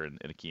player in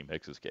Akeem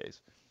Hicks's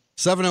case.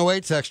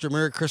 708 texter,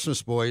 Merry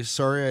Christmas, boys.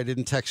 Sorry I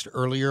didn't text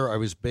earlier. I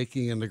was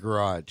baking in the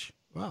garage.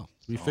 Wow,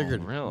 we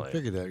figured. Really? We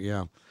figured that,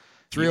 yeah.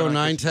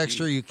 309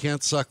 texter, you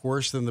can't suck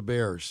worse than the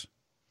Bears.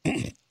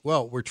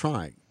 Well, we're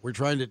trying. We're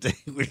trying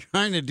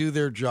to do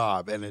their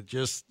job, and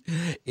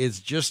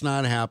it's just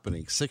not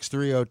happening.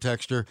 630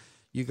 texter,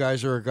 you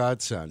guys are a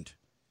godsend.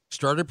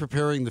 Started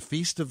preparing the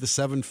Feast of the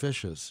Seven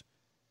Fishes.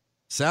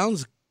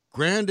 Sounds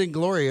grand and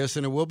glorious,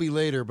 and it will be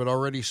later, but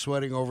already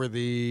sweating over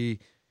the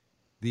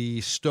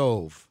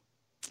stove.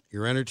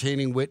 Your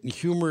entertaining wit and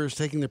humor is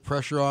taking the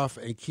pressure off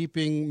and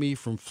keeping me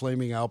from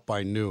flaming out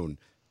by noon,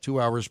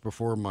 2 hours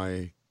before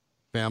my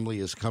family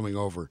is coming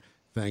over.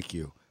 Thank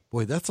you.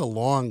 Boy, that's a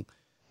long.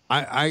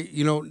 I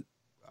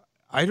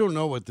don't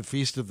know what the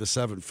Feast of the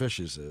Seven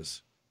Fishes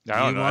is. I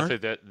don't know.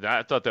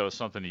 I thought that was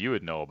something you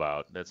would know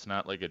about. That's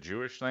not like a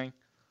Jewish thing.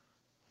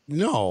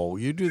 No,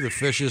 you do the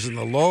fishes and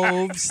the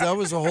loaves. That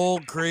was a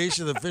whole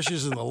creation of the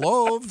fishes and the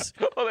loaves.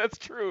 Oh, that's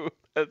true.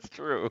 That's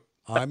true.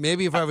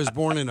 Maybe if I was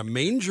born in a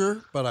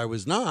manger, but I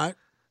was not.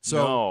 So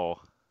no.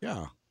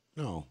 Yeah.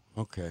 No.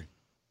 Okay.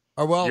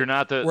 Well, you're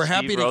not the. We're Steve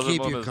happy to Rosenblum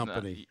keep you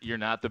company. You're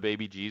not the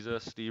baby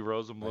Jesus, Steve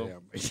Rosenblum.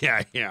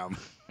 I am.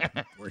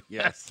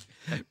 Yes.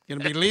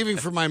 Going to be leaving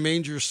for my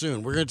manger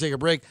soon. We're going to take a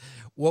break.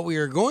 What we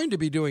are going to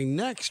be doing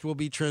next will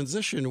be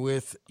transition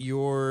with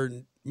your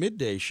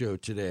midday show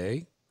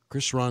today,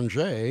 Chris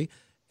Ranger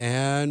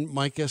and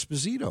Mike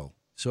Esposito.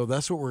 So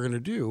that's what we're going to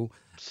do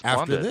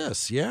after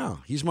this. Yeah.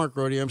 He's Mark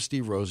Rohde. I'm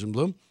Steve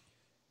Rosenblum.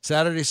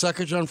 Saturday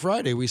Suckage on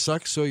Friday. We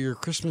suck so your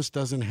Christmas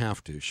doesn't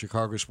have to.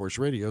 Chicago Sports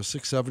Radio,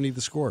 670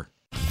 The Score.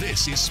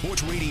 This is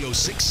Sports Radio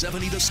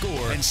 670 The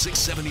Score and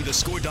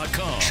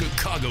 670thescore.com.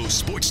 Chicago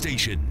Sports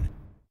Station.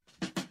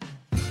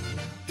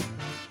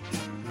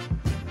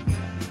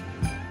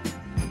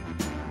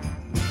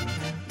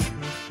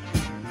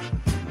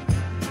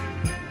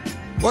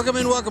 Welcome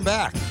in, welcome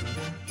back.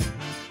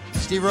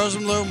 Steve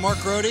Rosenblum, Mark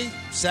Rohde.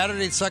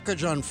 Saturday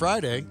Suckage on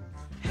Friday.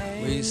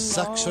 We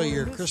suck so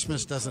your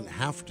Christmas doesn't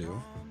have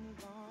to.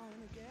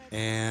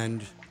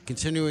 And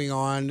continuing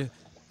on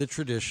the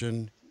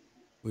tradition,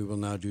 we will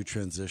now do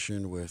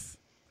transition with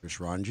Chris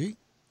Ranji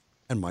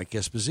and Mike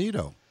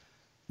Esposito.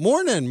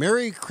 Morning.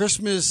 Merry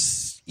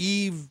Christmas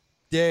Eve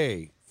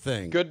day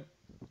thing.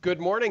 Good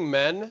morning,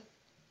 men.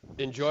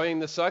 Enjoying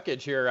the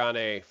suckage here on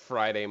a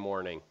Friday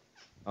morning.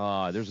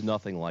 There's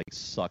nothing like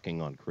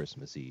sucking on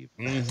Christmas Eve.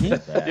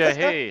 Mm-hmm. Yeah,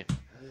 hey.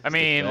 I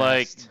mean,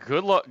 like,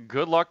 good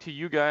luck to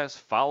you guys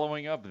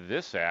following up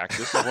this act.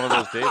 This is one of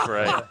those days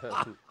where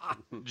I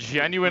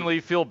genuinely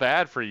feel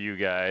bad for you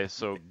guys.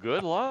 So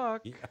good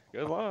luck.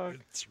 Good luck.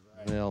 That's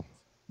right. Well,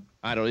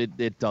 I don't.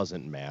 It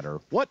doesn't matter.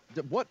 What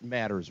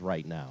matters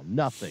right now?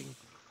 Nothing.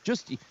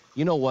 Just,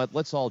 you know what?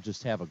 Let's all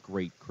just have a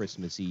great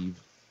Christmas Eve.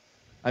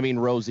 I mean,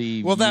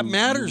 Rosie. Well, that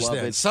matters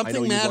then.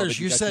 Something matters.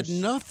 You said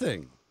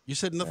nothing. You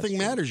said nothing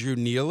matters. You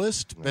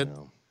nihilist, but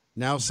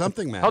now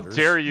something matters.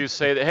 How dare you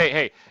say that?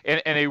 Hey,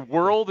 in a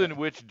world in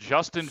which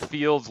Justin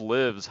Fields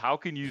lives, how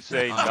can you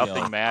say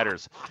nothing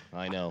matters?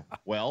 I know.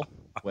 Well,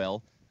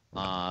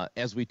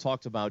 as we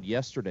talked about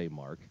yesterday,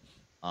 Mark,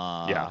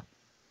 the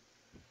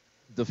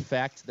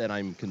fact that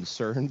I'm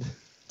concerned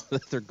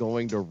that they're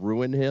going to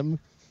ruin him.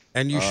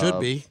 And you should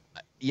be.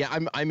 Yeah,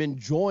 I'm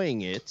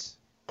enjoying it,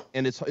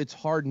 and it's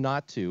hard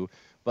not to.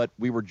 But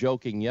we were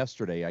joking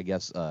yesterday, I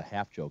guess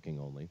half joking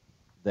only,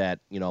 that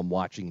I'm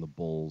watching the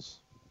Bulls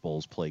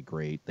play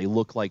great. They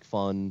look like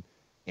fun,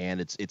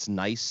 and it's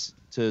nice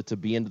to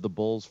be into the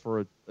Bulls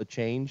for a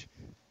change.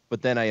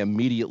 But then I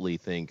immediately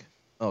think,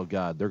 oh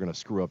God, they're gonna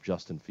screw up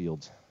Justin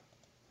Fields.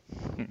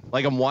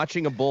 Like I'm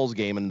watching a Bulls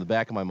game, and in the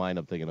back of my mind,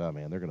 I'm thinking, oh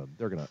man,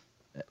 they're gonna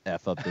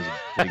f up this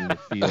thing the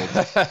field.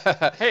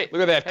 Hey,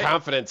 look at that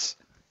confidence.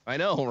 I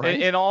know,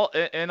 right? In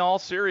all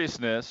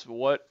seriousness,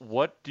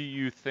 what do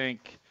you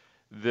think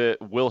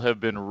that will have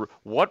been?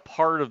 What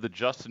part of the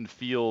Justin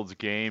Fields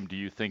game do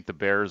you think the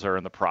Bears are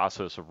in the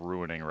process of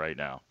ruining right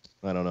now?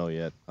 I don't know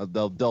yet.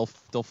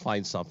 They'll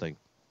find something.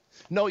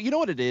 No, you know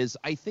what it is?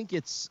 I think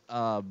it's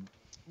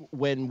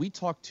when we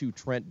talked to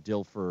Trent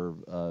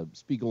Dilfer,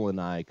 Spiegel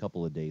and I a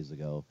couple of days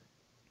ago.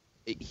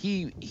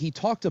 He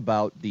talked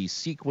about the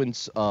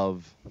sequence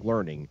of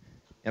learning,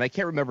 and I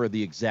can't remember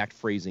the exact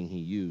phrasing he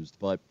used,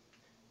 but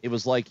it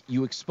was like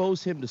you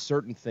expose him to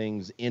certain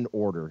things in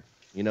order.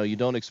 You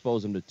don't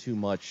expose him to too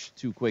much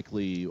too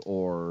quickly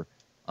or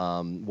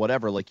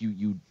whatever. Like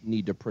you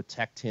need to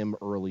protect him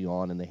early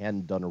on, and they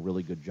hadn't done a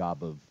really good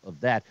job of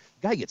that.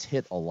 The guy gets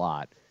hit a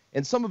lot,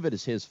 and some of it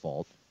is his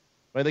fault.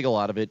 But I think a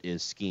lot of it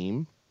is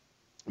scheme.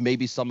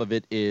 Maybe some of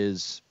it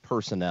is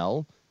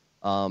personnel.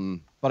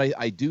 But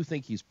I do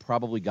think he's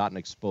probably gotten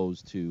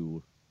exposed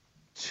to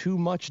too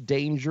much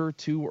danger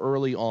too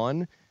early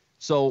on.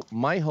 So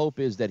my hope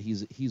is that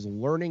he's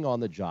learning on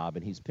the job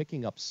and he's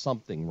picking up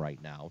something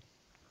right now.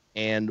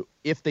 And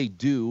if they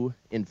do,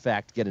 in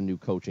fact, get a new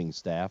coaching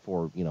staff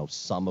or,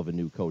 some of a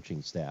new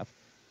coaching staff,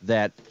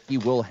 that he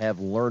will have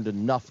learned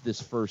enough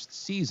this first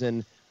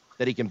season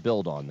that he can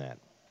build on that.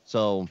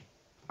 So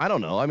I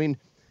don't know. I mean,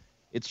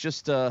 it's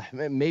just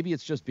maybe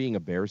it's just being a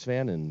Bears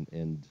fan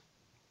and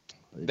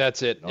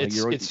that's it.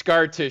 It's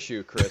scar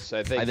tissue, Chris.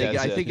 I think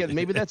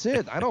maybe that's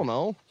it. I don't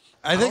know.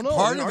 I think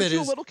part of it is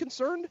a little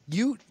concerned.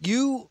 You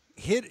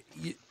hit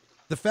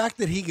the fact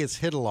that he gets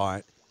hit a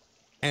lot,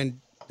 and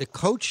the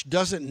coach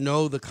doesn't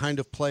know the kind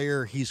of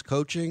player he's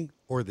coaching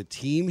or the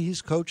team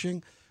he's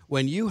coaching.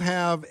 When you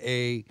have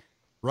a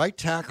right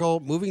tackle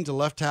moving to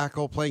left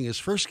tackle, playing his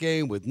first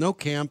game with no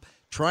camp,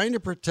 trying to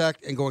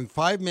protect and going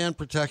 5-man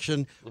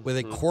protection with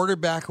a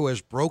quarterback who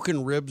has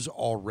broken ribs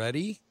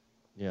already.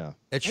 Yeah,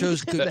 it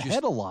shows the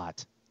head a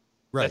lot.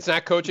 Right, that's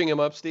not coaching him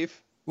up,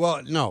 Steve.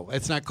 Well, no,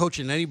 it's not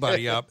coaching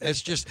anybody up.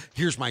 It's just,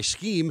 here's my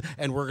scheme,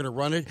 and we're going to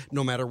run it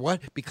no matter what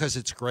because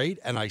it's great,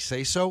 and I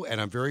say so, and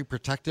I'm very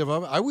protective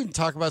of it. I wouldn't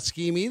talk about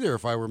scheme either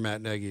if I were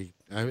Matt Nagy,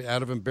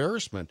 out of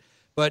embarrassment.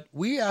 But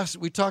we asked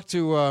this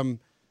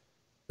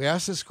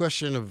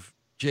question of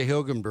Jay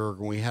Hilgenberg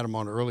when we had him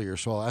on earlier,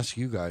 so I'll ask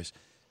you guys.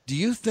 Do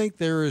you think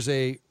there is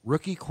a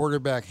rookie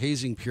quarterback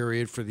hazing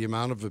period for the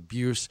amount of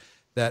abuse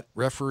that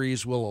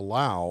referees will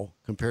allow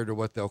compared to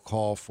what they'll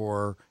call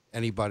for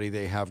anybody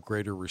they have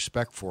greater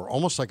respect for,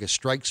 almost like a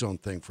strike zone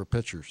thing for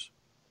pitchers?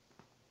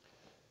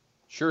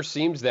 Sure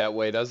seems that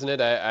way, doesn't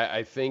it?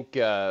 I think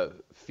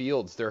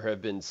Fields, there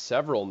have been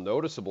several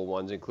noticeable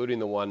ones, including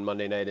the one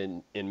Monday night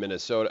in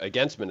Minnesota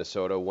against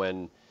Minnesota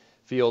when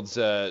Fields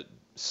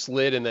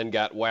slid and then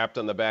got whapped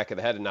on the back of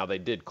the head. And now they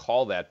did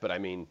call that, but I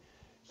mean,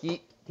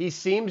 he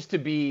seems to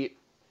be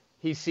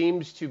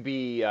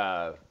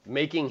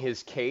making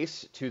his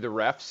case to the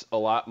refs a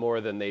lot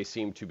more than they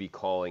seem to be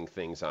calling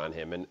things on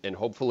him, and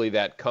hopefully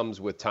that comes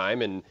with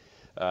time. And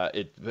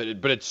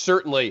but it's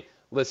certainly,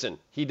 listen,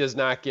 he does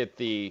not get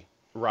the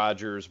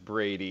Rodgers,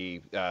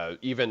 Brady,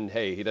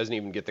 he doesn't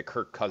even get the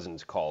Kirk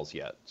Cousins calls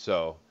yet.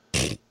 So.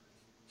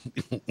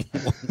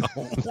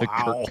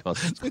 Wow.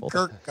 The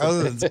Kirk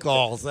Cousins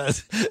calls.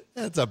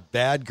 That's a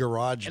bad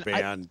garage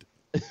band.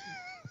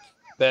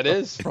 That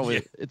is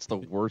probably it's the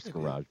worst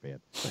garage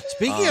band.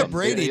 Speaking of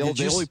Brady,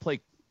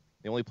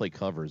 they only play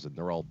covers and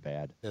they're all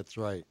bad. That's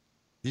right.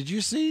 Did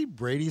you see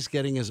Brady's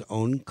getting his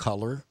own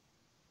color?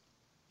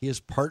 He is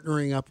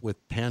partnering up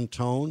with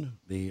Pantone,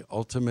 the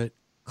ultimate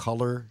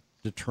color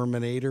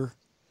determiner,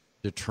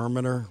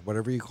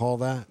 whatever you call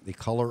that, the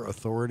color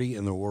authority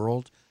in the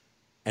world.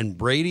 And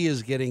Brady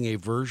is getting a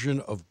version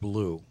of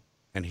blue,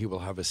 and he will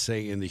have a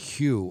say in the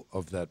hue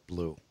of that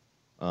blue.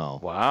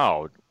 Oh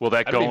wow! Will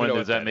that go in?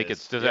 Does that make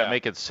it? Does that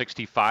make it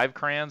 65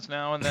 crayons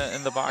now in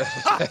the box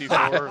of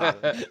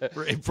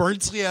 64?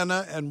 Burnt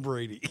Sienna and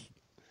Brady.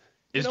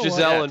 Is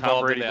Giselle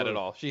involved in that at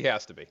all? She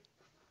has to be.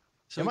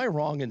 So, am I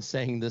wrong in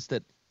saying this,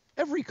 that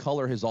every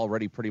color has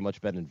already pretty much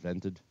been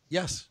invented?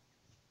 Yes.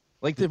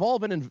 Like they've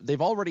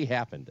already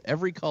happened.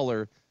 Every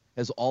color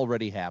has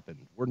already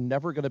happened. We're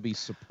never going to be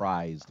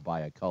surprised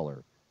by a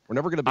color. We're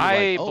never going to be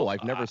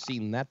I've never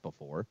seen that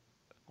before.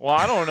 Well,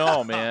 I don't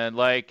know, man.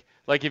 Like,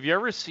 have you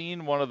ever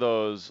seen one of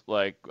those,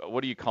 like,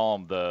 what do you call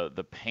them,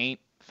 the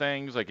paint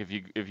things? Like,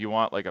 if you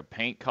want like a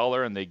paint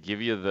color, and they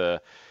give you the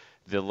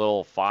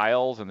little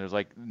files, and there's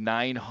like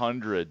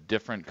 900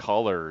 different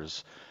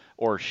colors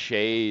or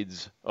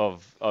shades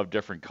of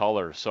different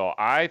colors. So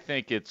I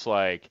think it's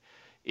like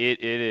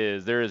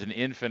there is an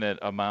infinite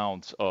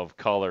amount of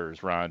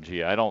colors,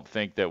 Ranji. I don't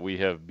think that we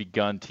have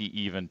begun to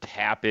even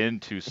tap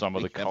into some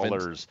of the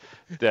colors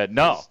that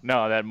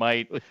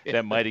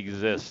might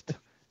exist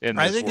in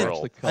this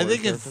world. I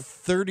think in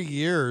 30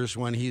 years,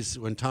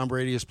 when Tom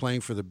Brady is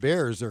playing for the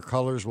Bears, their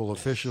colors will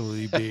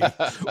officially be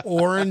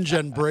orange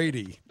and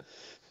Brady.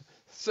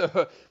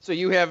 So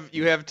you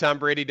have Tom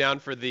Brady down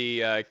for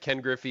the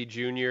Ken Griffey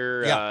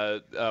Jr.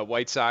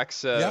 White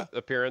Sox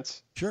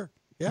appearance? Sure.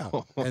 Yeah,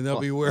 and they'll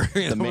be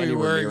wearing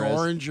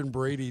orange and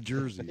Brady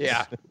jerseys.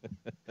 Yeah.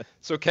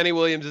 So Kenny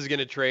Williams is going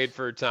to trade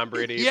for Tom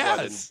Brady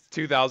in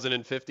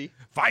 2050?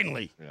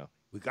 Finally. Yeah.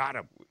 We got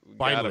him.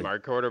 Got him, our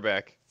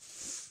quarterback.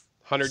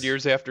 100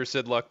 years after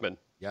Sid Luckman.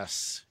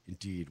 Yes,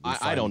 indeed.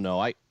 I don't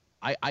know.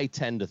 I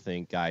tend to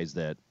think, guys,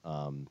 that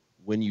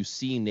when you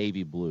see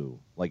navy blue,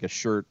 like a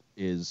shirt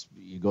is,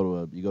 you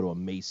go to a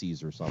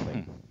Macy's or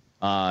something,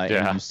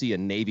 and you see a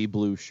navy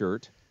blue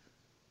shirt.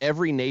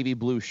 Every navy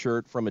blue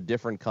shirt from a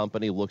different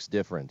company looks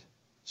different.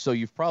 So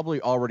you've probably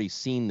already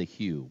seen the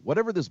hue.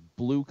 Whatever this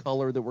blue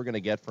color that we're going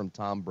to get from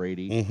Tom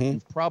Brady,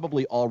 you've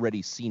probably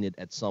already seen it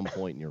at some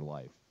point in your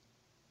life.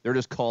 They're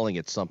just calling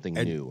it something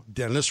new.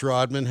 Dennis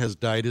Rodman has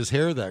dyed his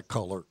hair that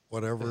color,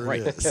 whatever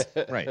it is.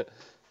 Right.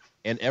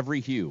 And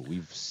every hue.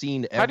 We've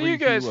seen How do you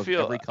guys hue of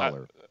feel? Every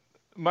color.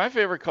 My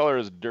favorite color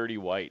is dirty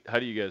white. How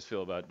do you guys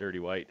feel about dirty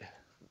white?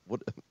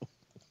 What?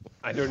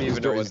 I don't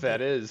even know what that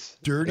is.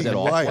 Dirty Is that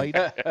white.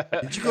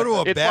 off-white? Did you go to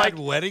a It's bad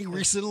like- wedding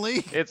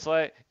recently? It's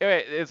like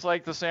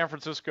the San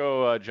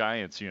Francisco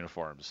Giants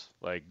uniforms,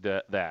 like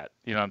that.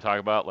 You know what I'm talking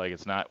about? Like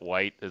it's not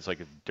white. It's like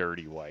a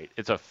dirty white.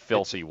 It's a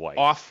filthy white.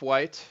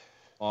 Off-white.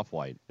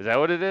 Off-white. Is that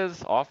what it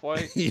is?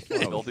 Off-white?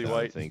 Filthy I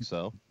white? think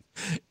so.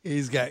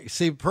 He's got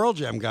Pearl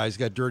Jam guy's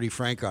got Dirty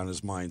Frank on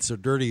his mind, so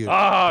Dirty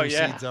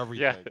precedes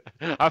everything.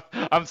 Yeah.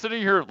 I'm sitting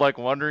here like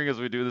wondering as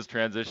we do this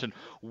transition,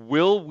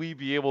 will we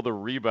be able to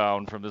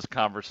rebound from this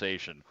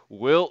conversation?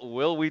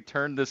 Will we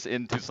turn this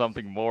into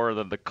something more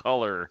than the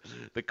color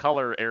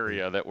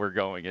area that we're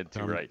going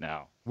into right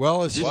now?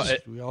 Well,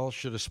 we all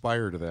should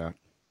aspire to that.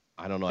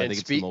 I don't know. I think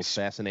it's the most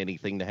fascinating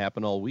thing to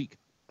happen all week.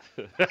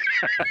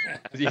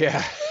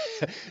 Yeah.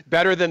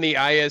 Better than the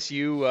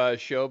ISU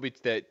show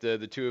that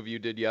the two of you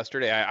did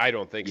yesterday? I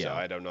don't think so.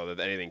 I don't know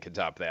that anything can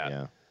top that.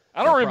 Yeah.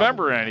 I don't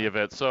remember any of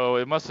it, so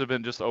it must have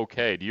been just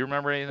okay. Do you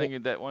remember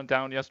anything that went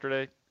down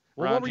yesterday?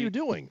 Well, what were Ranji? you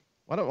doing?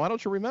 Why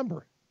don't you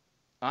remember?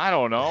 I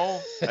don't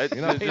know.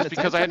 You're not paying Just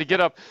because I had to get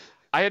up.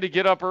 I had to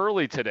get up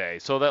early today,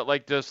 so that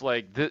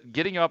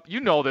getting up. You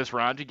know this,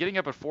 Ranji. Getting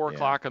up at 4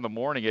 o'clock in the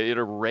morning, it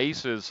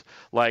erases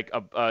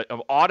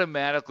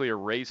automatically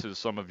erases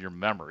some of your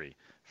memory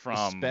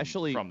from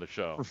the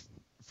show.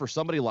 For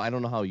somebody, I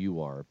don't know how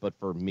you are, but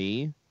for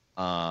me,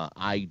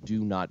 I do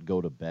not go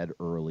to bed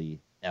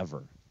early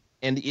ever.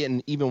 And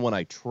even when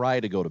I try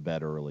to go to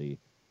bed early,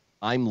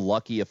 I'm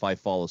lucky if I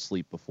fall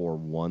asleep before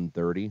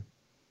 1:30.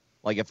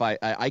 Like if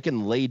I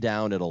can lay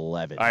down at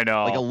 11. I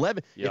know. Like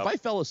 11. Yep. If I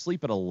fell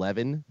asleep at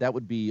 11, that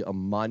would be a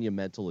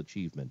monumental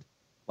achievement.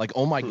 Like,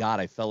 oh my God,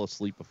 I fell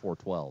asleep before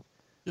 12.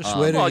 Just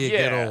wait till you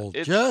get old.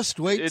 Just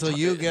wait till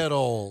you get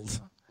old.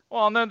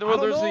 Well, and then there's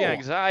know. the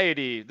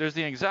anxiety. There's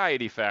the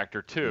anxiety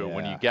factor too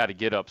when you got to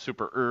get up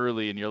super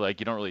early and you're like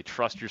you don't really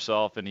trust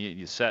yourself and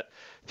you set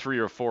 3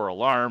 or 4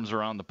 alarms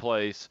around the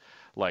place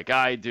like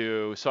I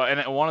do. So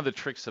and one of the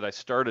tricks that I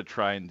started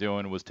trying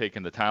doing was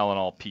taking the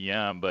Tylenol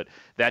PM, but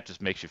that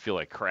just makes you feel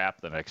like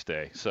crap the next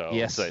day. So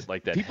Yes. it's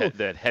like that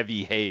that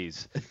heavy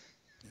haze.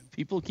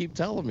 People keep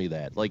telling me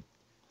that. Like,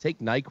 take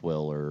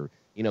NyQuil or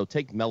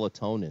take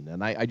melatonin,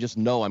 and I just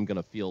know I'm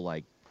gonna feel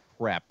like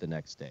crap the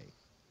next day.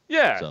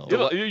 Yeah,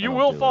 So, you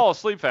will fall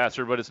asleep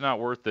faster, but it's not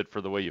worth it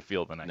for the way you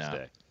feel the next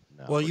day.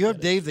 Well, you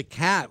have Dave the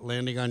cat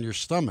landing on your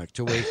stomach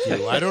to wake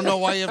you. I don't know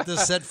why you have to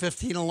set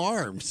 15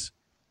 alarms.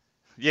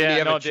 Yeah, Did he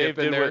have no, a chip Dave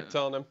in did there what-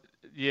 telling him?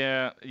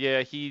 Yeah,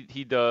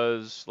 he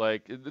does.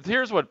 Like,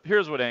 here's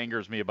what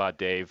angers me about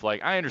Dave.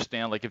 Like, I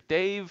understand. Like, if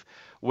Dave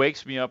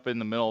wakes me up in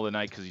the middle of the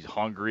night because he's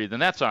hungry, then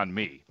that's on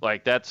me.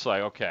 Like, that's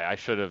like, okay, I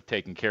should have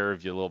taken care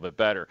of you a little bit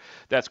better.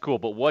 That's cool.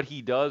 But what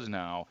he does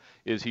now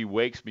is he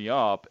wakes me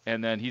up,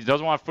 and then he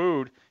doesn't want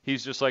food.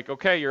 He's just like,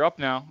 okay, you're up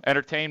now.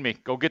 Entertain me.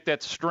 Go get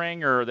that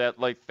string or that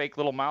like fake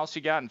little mouse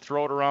you got and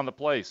throw it around the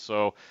place.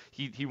 So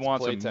he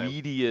wants playtime.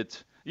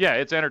 immediate. Yeah,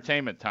 it's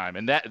entertainment time,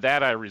 and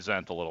that I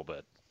resent a little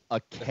bit. A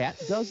cat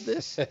does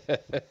this?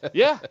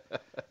 Yeah.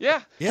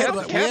 We had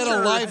a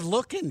live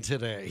look-in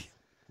today.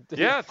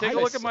 Yeah, take a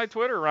look at my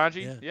Twitter,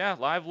 Ranji. Yeah,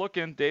 live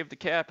looking, Dave the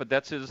cat. But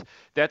that's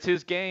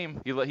his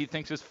game. He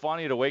thinks it's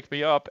funny to wake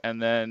me up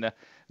and then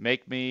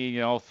make me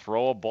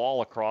throw a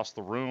ball across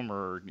the room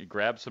or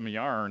grab some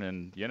yarn,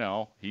 and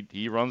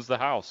he runs the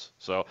house.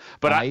 So,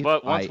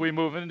 but once we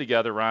move in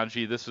together,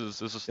 Ranji, this is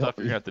stuff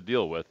you're gonna have to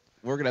deal with.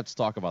 We're gonna have to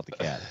talk about the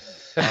cat.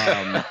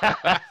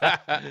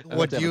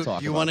 What do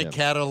you want a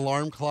cat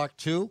alarm clock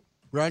too,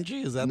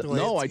 Ranji? Is that the way?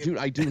 No, I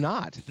do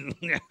not.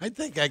 I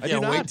think I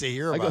can't wait to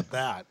hear about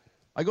that.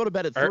 I go to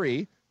bed at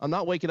 3. I'm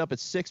not waking up at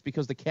 6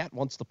 because the cat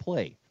wants to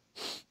play.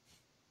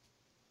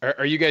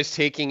 Are you guys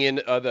taking in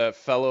the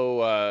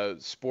fellow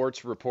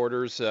sports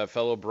reporters,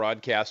 fellow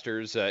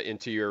broadcasters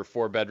into your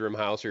 4-bedroom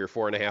house or your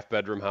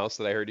 4.5-bedroom house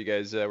that I heard you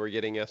guys were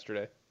getting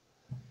yesterday?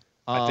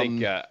 I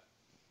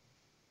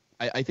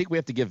think we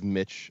have to give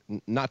Mitch,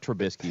 not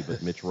Trubisky,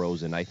 but Mitch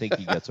Rosen. I think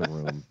he gets a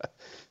room.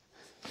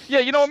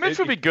 Yeah, Mitch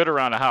would be good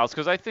around a house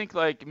because I think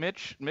like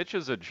Mitch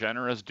is a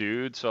generous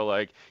dude, so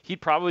like he'd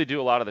probably do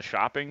a lot of the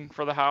shopping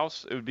for the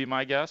house. It would be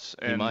my guess.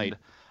 And, he might.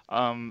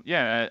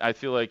 Yeah, I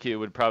feel like it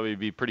would probably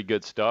be pretty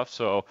good stuff.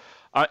 So,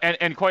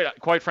 and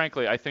quite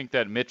frankly, I think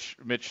that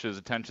Mitch's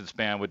attention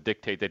span would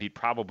dictate that he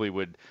probably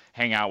would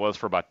hang out with us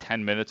for about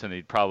 10 minutes and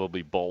he'd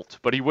probably bolt.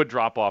 But he would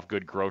drop off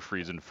good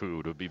groceries and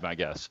food. Would be my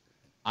guess.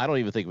 I don't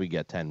even think we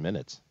get 10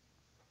 minutes.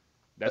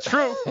 That's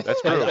true.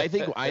 That's true. I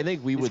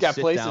think we would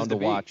sit down to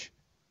watch.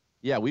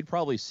 Yeah, we'd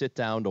probably sit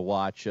down to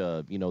watch,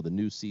 the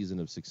new season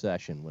of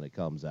Succession when it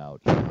comes out,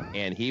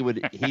 and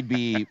he'd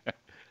be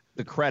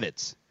the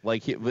credits.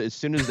 Like as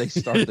soon as they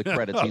start the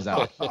credits, he's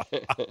out.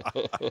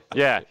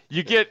 Yeah,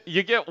 you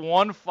get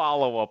one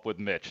follow up with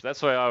Mitch. That's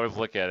the way I always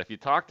look at it. If you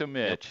talk to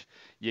Mitch,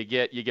 you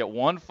get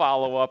one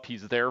follow up.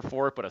 He's there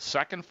for it, but a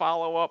second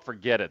follow up,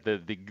 forget it.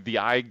 The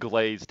eye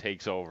glaze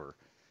takes over.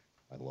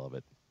 I love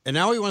it. And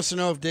now he wants to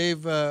know if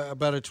Dave,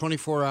 about a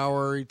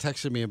 24-hour, he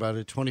texted me about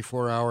a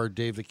 24-hour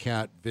Dave the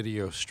Cat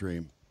video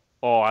stream.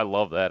 Oh, I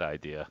love that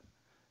idea.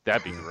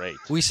 That'd be great.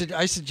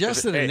 I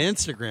suggested an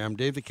Instagram.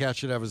 Dave the Cat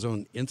should have his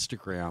own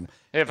Instagram.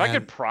 Hey, if I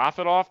could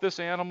profit off this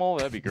animal,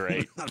 that'd be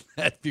great.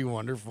 That'd be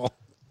wonderful.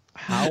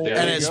 How?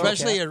 And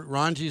especially at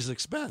Ranji's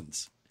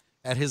expense,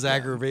 at his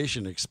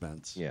aggravation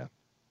expense. Yeah.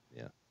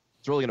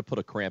 It's really going to put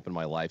a cramp in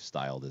my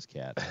lifestyle, this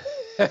cat.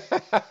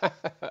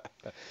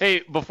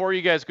 Hey, before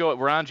you guys go,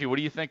 Ranji, what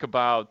do you think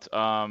about,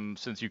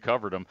 since you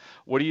covered him,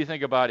 what do you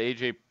think about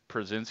A.J.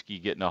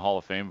 Pierzynski getting a Hall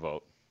of Fame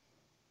vote?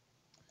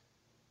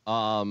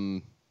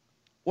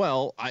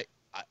 Well,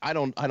 I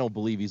don't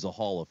believe he's a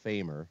Hall of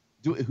Famer.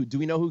 Do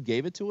we know who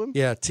gave it to him?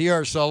 Yeah,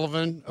 T.R.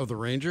 Sullivan of the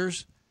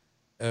Rangers.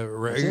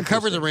 He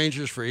covered the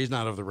Rangers he's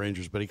not of the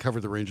Rangers, but he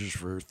covered the Rangers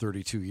for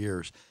 32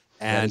 years.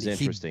 And that is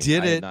interesting. He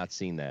did I it. have not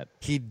seen that.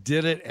 He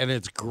did it, and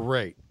it's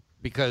great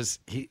because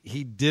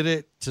he did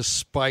it to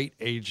spite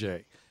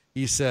AJ.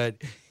 He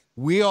said,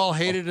 we all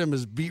hated him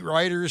as beat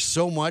writers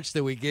so much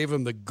that we gave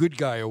him the good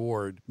guy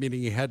award,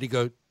 meaning he had to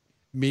go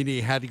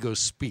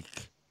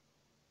speak.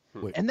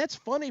 And that's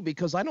funny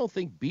because I don't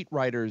think beat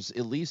writers,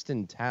 at least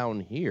in town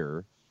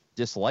here,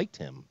 disliked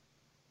him.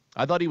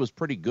 I thought he was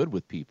pretty good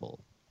with people.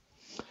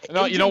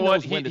 No, AJ you know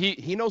what?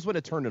 He knows when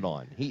to turn it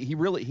on. He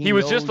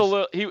was just a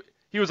little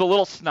he was a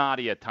little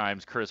snotty at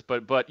times, Chris,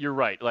 but you're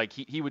right. Like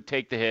he would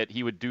take the hit,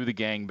 he would do the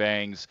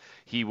gangbangs,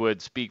 he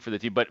would speak for the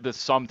team, but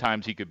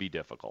sometimes he could be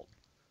difficult.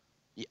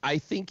 I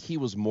think he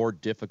was more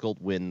difficult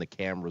when the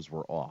cameras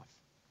were off.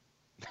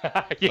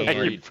 Yeah,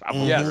 you're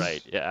probably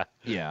right. Yeah.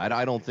 Yeah,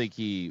 I don't think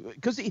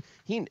because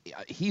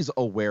he's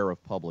aware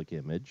of public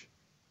image.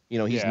 You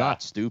know, he's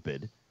not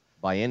stupid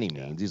by any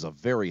means. He's a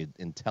very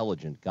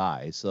intelligent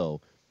guy. So,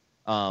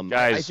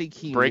 guys, I think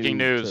he breaking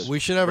news. We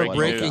should have a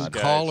breaking news,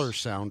 caller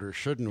sounder,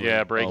 shouldn't we?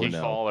 Yeah, breaking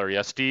caller.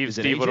 Yeah, Steve,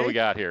 what do we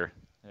got here?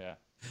 Yeah.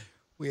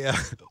 We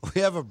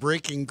have a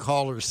breaking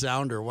caller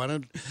sounder. Why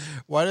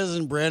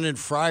doesn't Brandon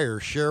Fryer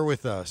share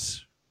with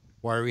us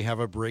why we have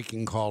a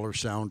breaking caller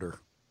sounder?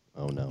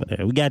 Oh no,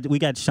 we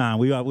got Sean.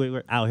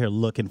 We're out here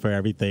looking for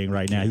everything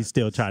right now. He's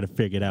still trying to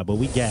figure it out, but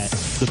we got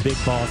the big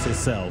boss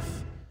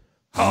himself.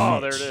 Oh,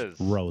 Mitch there it is.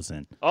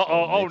 Rosen.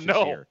 Oh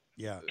no.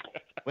 Yeah.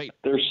 Wait.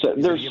 There's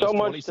so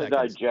much to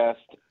digest.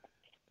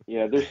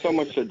 Yeah, there's so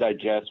much to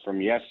digest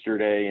from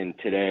yesterday and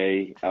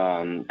today.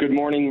 Good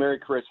morning, Merry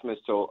Christmas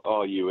to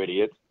all you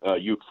idiots.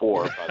 You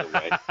four, by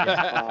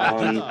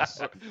the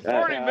way.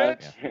 Morning,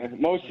 Mitch.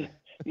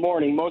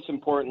 Most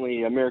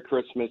importantly, Merry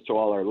Christmas to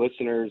all our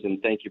listeners,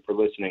 and thank you for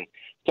listening.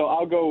 So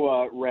I'll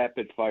go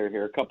rapid fire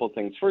here. A couple of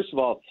things. First of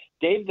all,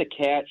 Dave the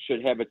Cat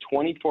should have a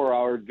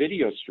 24-hour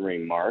video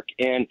stream, Mark,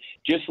 and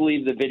just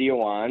leave the video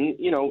on.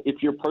 You know,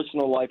 if your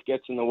personal life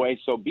gets in the way,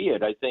 so be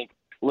it. I think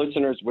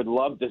listeners would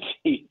love to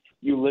see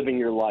you living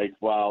your life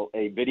while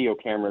a video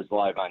camera is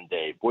live on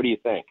Dave. What do you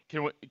think?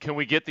 Can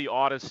we get the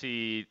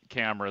Odyssey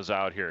cameras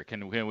out here?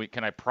 Can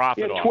I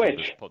profit off Twitch. of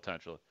this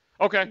potentially?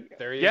 Okay.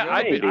 There you go.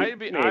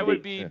 Maybe.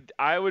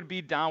 I would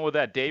be down with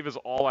that. Dave is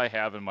all I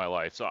have in my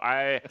life, so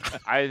I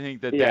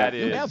think that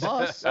is. You have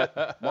us,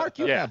 Mark.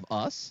 You have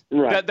us.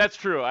 Right. That's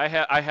true. I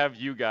have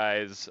you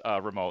guys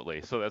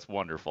remotely, so that's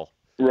wonderful.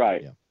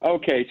 Right. Yeah.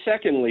 Okay.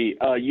 Secondly,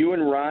 you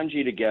and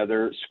Ranji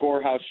together,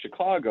 Scorehouse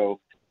Chicago.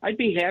 I'd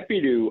be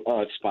happy to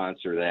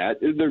sponsor that.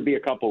 There'd be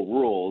a couple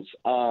rules.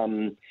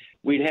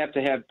 We'd have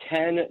to have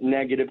 10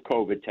 negative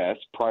COVID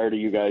tests prior to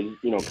you guys,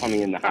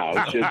 coming in the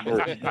house, just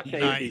for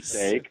safety's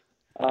sake.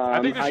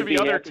 I think there should be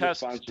other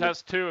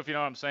tests too, if you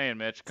know what I'm saying,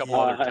 Mitch. A couple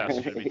other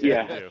tests should be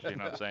taken too, if you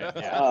know what I'm saying.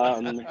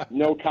 Yeah.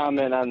 No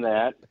comment on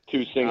that.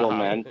 Two single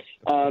men.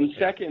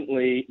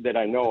 Secondly, that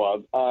I know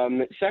of.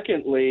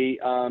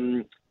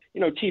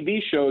 TV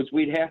shows,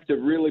 we'd have to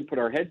really put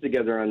our heads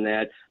together on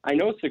that. I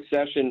know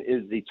Succession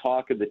is the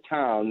talk of the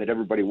town, that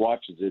everybody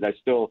watches it. I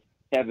still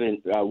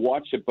haven't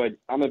watched it, but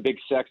I'm a big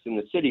Sex and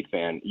the City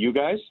fan. You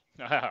guys?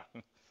 I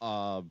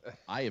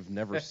have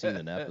never seen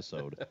an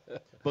episode,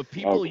 but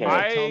people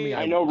Okay. tell me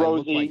I know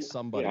Rosie. look like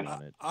somebody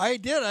on it. I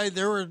did.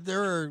 There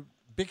were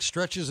big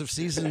stretches of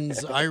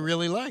seasons I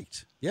really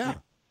liked. Yeah,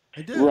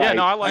 I did. Right. Yeah,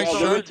 no, I like Well,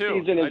 some the of it new too.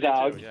 season is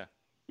out.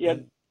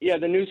 Too, Yeah,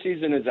 the new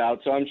season is out,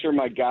 so I'm sure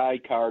my guy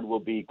card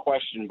will be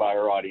questioned by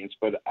our audience.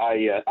 But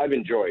I've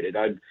enjoyed it.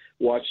 I've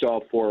watched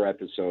all 4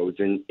 episodes,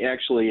 and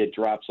actually, it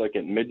drops like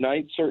at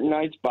midnight certain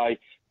nights. By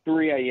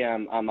 3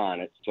 a.m., I'm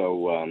on it.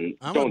 So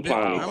don't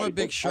tell anybody. I'm a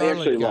big but Charlotte I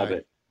actually guy. love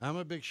it. I'm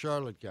a big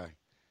Charlotte guy.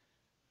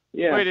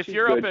 Yeah. Wait, if she's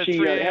you're good. up at she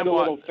 3 had a.m., a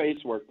little face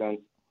work done.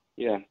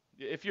 Yeah.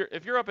 If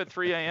you're up at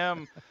 3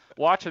 a.m.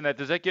 watching that,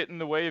 does that get in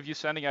the way of you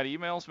sending out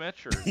emails,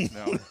 Mitch, or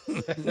no?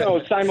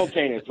 No,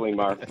 simultaneously,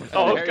 Mark.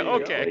 Oh,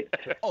 okay.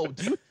 Oh,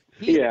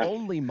 he Yeah.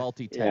 only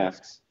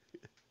multitasks.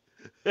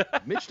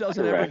 Mitch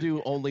doesn't ever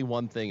do only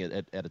one thing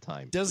at a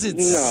time. Does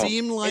it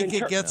seem like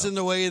it gets in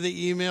the way of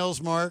the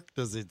emails, Mark?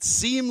 Does it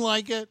seem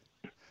like it?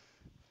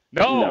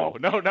 No,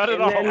 not at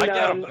And all. then, I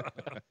get 'em.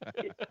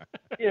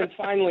 And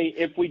finally,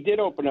 if we did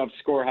open up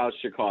Scorehouse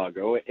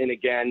Chicago, and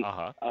again,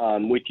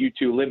 with you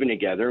two living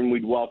together, and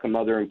we'd welcome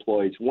other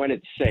employees when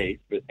it's safe,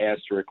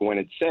 asterisk when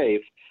it's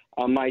safe.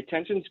 My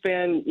attention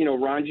span,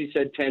 Ranji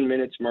said 10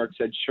 minutes, Mark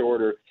said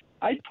shorter.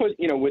 I'd put,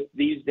 with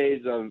these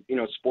days of,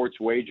 sports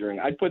wagering,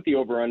 I'd put the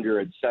over-under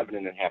at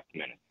 7.5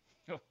 minutes.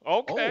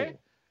 Okay.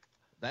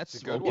 That's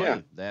a good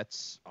okay. one.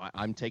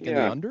 I'm taking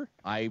the under.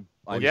 I'm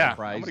surprised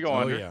I'm gonna go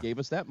under. gave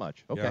us that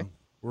much. Okay. Yeah.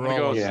 We're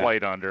going to go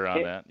slight under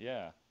on that.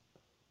 Yeah.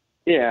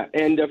 Yeah,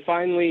 and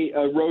finally,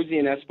 Rosie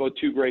and Espo,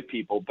 two great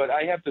people. But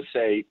I have to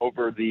say,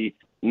 over the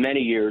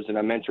many years, and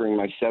I'm entering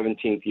my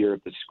 17th year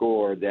at the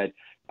Score, that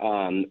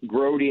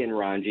Grody and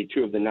Ranji,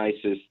 two of the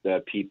nicest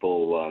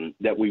people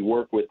that we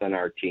work with on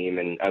our team,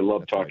 and I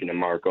love talking to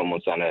Mark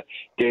almost on a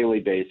daily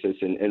basis.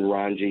 And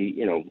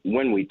Ranji,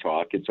 when we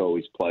talk, it's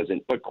always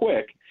pleasant but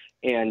quick.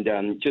 And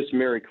just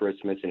Merry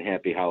Christmas and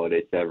Happy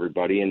Holidays to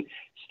everybody. And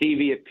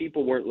Stevie, if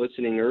people weren't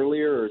listening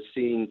earlier or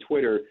seeing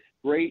Twitter,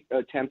 great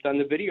attempt on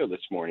the video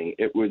this morning.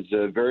 It was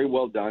very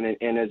well done.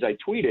 And as I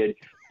tweeted,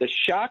 the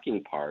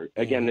shocking part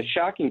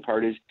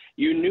is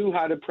you knew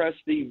how to press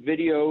the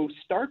video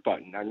start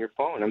button on your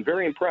phone. I'm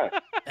very impressed.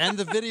 And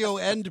the video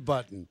end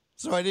button.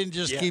 So I didn't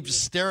just keep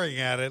staring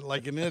at it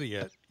like an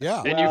idiot.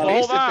 Yeah. And you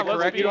hold on.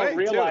 What you don't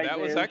realize that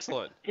was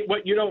excellent.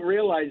 What you don't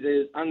realize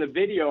is on the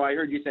video, I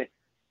heard you say,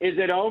 "Is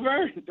it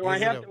over? What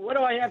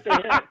do I have to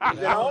hit? Is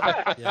it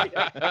over?"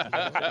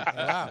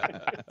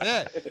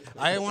 Yeah.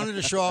 I wanted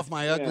to show off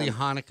my ugly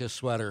Hanukkah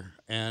sweater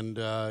and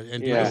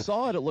I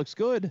saw it. It looks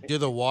good. Do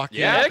the walk.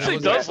 Yeah, it actually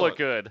does look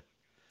good.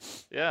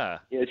 Yeah.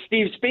 Yeah,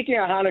 Steve, speaking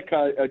of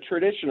Hanukkah, a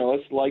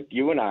traditionalist like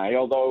you and I,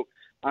 although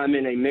I'm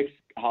in a mixed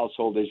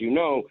household, as you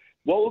know,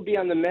 what will be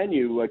on the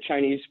menu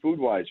Chinese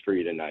food-wise for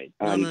you tonight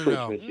on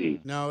Christmas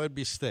Eve? No, it'd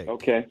be steak.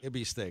 Okay. It'd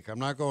be steak. I'm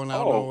not going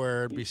out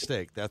nowhere. It'd be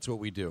steak. That's what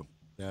we do.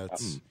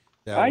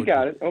 I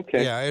got it.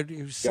 Okay. Yeah, Got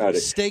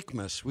it.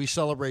 Steakmas. We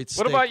celebrate Steakmas.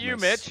 What about you,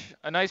 Mitch?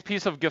 A nice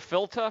piece of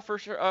gefilte, for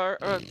sure,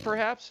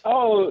 perhaps?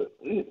 Oh,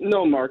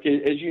 no, Mark.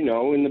 As you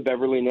know, in the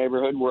Beverly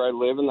neighborhood where I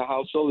live in the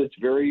household, it's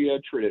very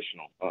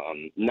traditional.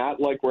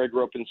 Not like where I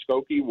grew up in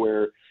Skokie,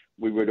 where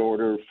we would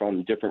order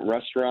from different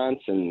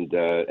restaurants and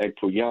egg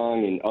foo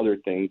young and other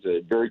things.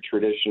 Very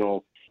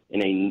traditional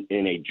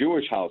in a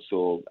Jewish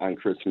household on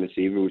Christmas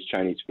Eve. It was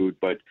Chinese food,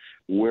 but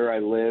where I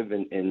live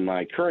in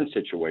my current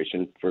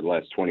situation for the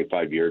last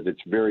 25 years,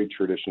 it's very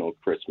traditional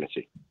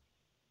Christmassy.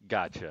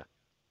 Gotcha.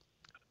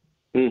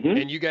 Mm-hmm.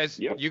 And you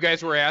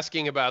guys were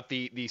asking about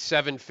the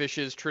seven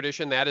fishes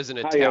tradition. That is an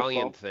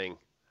Italian thing.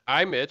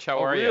 Hi, Mitch. How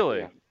are you?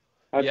 Really?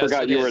 I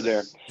forgot you were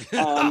there.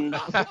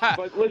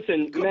 But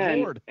listen,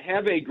 men,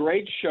 have a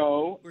great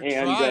show. We're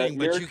and trying,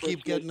 but Merry you keep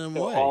Christmas getting them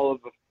to away. all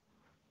of.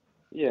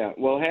 Yeah,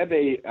 well, have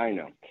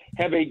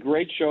a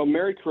great show.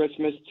 Merry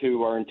Christmas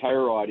to our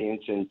entire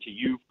audience and to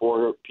you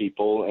four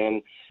people.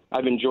 And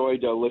I've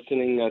enjoyed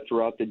listening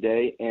throughout the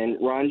day. And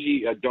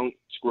Ranji, don't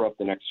screw up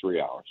the next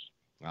 3 hours.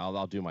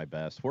 I'll do my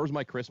best. Where's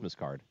my Christmas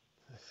card?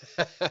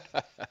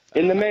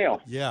 In the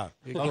mail. Yeah.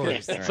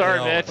 Okay.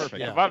 Sorry, Mitch.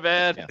 Yeah. My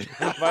bad.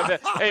 My bad.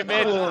 Hey,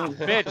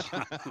 Mitch.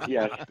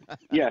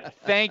 Yes.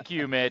 Thank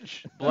you,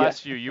 Mitch.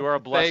 Bless you. You are a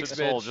blessed Thanks,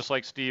 soul, Mitch. just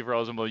like Steve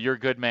Rosenbluth. You're a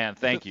good man.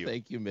 Thank you.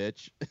 Thank you,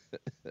 Mitch.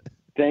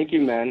 Thank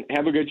you, man.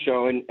 Have a good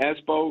show. And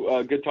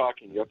Espo, good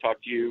talking. I'll talk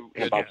to you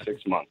in about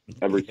 6 months,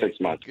 every 6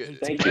 months.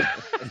 Thank you.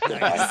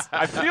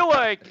 I feel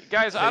like,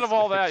 guys, out of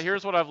all that,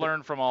 here's what I've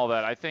learned from all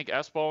that. I think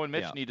Espo and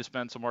Mitch need to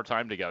spend some more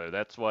time together.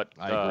 That's what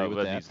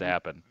needs to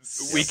happen.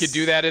 We could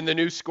do that in the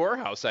new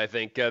Scorehouse, I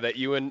think, that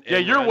you and you're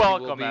Ranji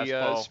welcome, will be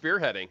Espo.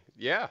 spearheading.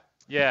 Yeah.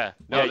 Yeah,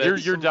 No,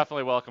 you're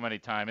definitely welcome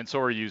anytime, and so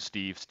are you,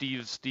 Steve.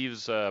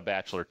 Steve's a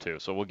bachelor too,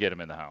 so we'll get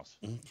him in the house.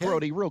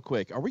 Brody, real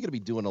quick, are we going to be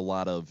doing a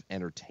lot of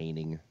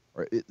entertaining,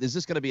 or is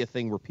this going to be a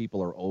thing where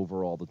people are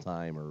over all the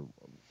time, or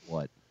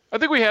what? I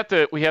think we have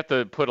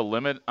to put a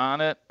limit on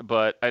it,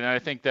 and I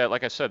think that,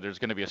 like I said, there's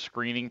going to be a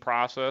screening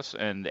process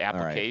and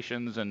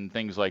applications and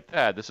things like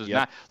that. This is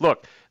not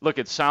look.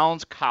 It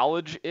sounds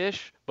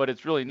college-ish, but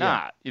it's really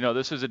not.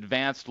 This is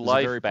advanced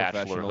life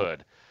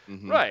bachelorhood.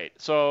 Mm-hmm. Right.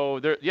 So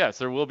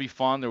there will be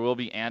fun, there will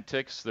be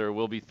antics, there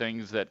will be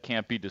things that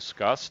can't be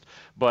discussed,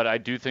 but I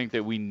do think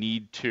that we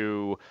need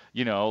to,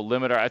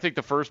 limit I think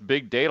the first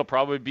big date will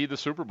probably be the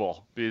Super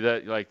Bowl.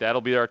 That'll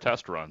be our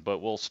test run, but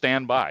we'll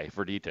stand by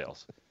for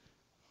details.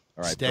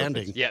 All right.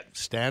 Standing. Perfect. Yeah.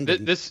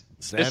 Standing. This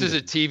is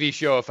a TV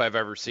show if I've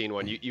ever seen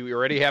one. You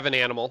already have an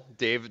animal.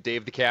 Dave the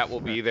cat will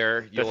be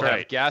there. You'll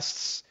have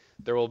guests.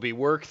 There will be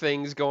work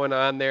things going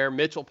on there.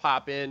 Mitch will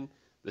pop in.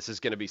 This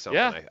is going to be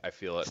something. I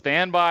feel it.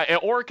 Stand by,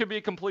 or it could be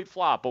a complete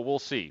flop, but we'll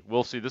see.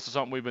 This is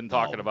something we've been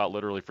talking about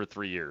literally for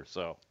 3 years.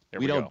 So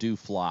we don't do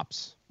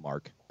flops,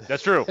 Mark.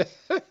 That's true.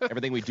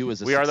 Everything we do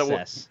is a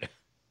success.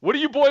 What do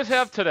you boys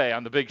have today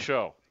on the big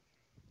show?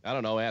 I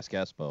don't know. Ask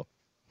Espo.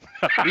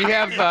 We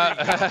have.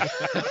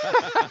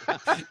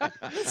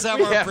 Let's have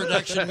our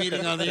production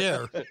meeting on the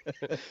air.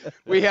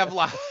 We have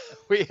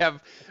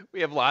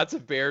lots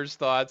of Bears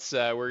thoughts.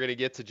 We're going to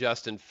get to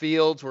Justin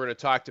Fields. We're going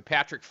to talk to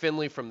Patrick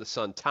Finley from the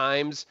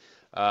Sun-Times,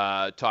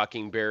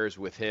 talking Bears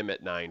with him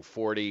at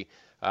 9:40.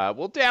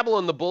 We'll dabble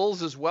in the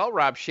Bulls as well.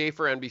 Rob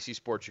Schaefer, NBC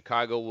Sports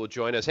Chicago, will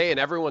join us. Hey, and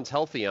everyone's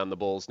healthy on the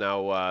Bulls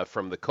now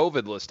from the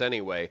COVID list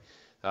anyway.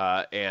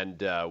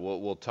 And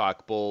we'll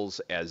talk Bulls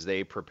as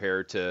they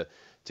prepare to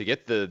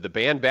get the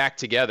band back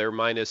together,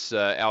 minus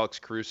Alex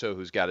Caruso,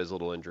 who's got his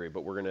little injury.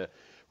 But we're gonna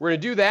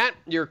do that.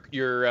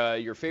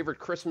 Your favorite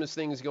Christmas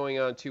things going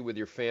on too with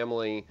your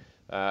family.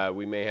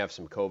 We may have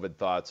some COVID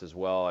thoughts as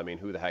well. I mean,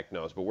 who the heck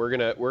knows? But we're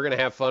gonna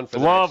have fun for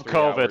the next 3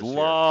 hours here.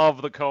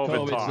 Love the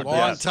COVID talk.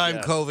 Long-time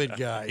COVID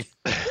guy.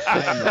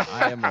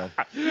 I am a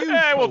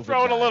hey, we'll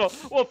throw in a little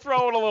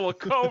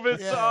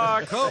COVID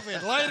talk.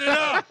 COVID, light it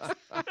up.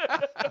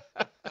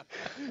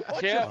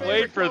 Can't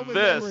wait for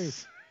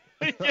this.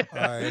 Yeah. All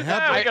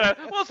right,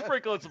 we'll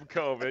sprinkle in some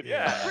COVID.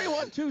 Yeah.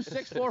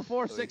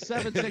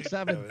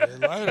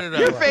 312-644-6767.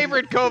 Your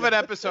favorite COVID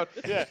episode.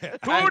 Yeah.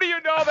 Who do you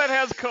know that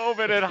has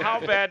COVID and how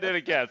bad did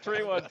it get?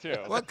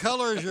 312. What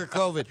color is your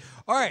COVID?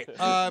 All right.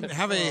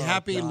 Have a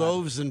happy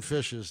loaves and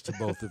fishes to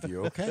both of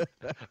you, okay?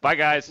 Bye,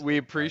 guys. We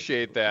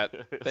appreciate that.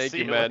 Thank See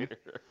you, you men. later.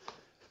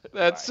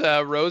 That's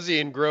Rosie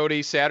and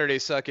Grody, Saturday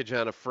Suckage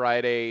on a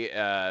Friday.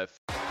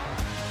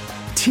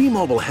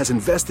 T-Mobile has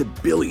invested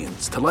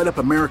billions to light up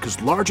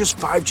America's largest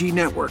 5G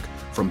network,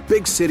 from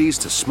big cities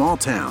to small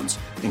towns,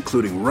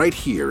 including right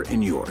here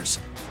in yours.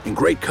 And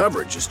great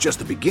coverage is just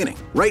the beginning.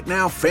 Right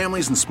now,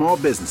 families and small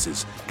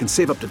businesses can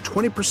save up to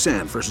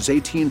 20% versus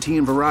AT&T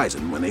and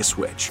Verizon when they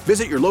switch.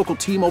 Visit your local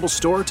T-Mobile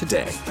store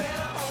today.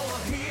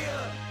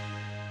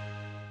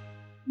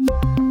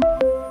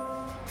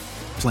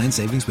 Plan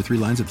savings with 3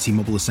 lines of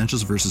T-Mobile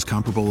Essentials versus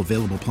comparable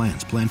available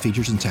plans. Plan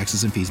features and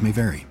taxes and fees may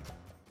vary.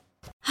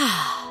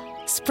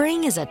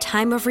 Spring is a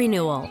time of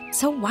renewal,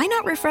 so why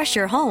not refresh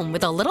your home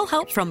with a little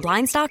help from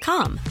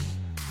Blinds.com?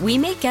 We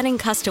make getting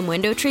custom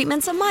window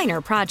treatments a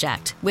minor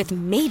project with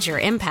major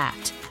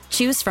impact.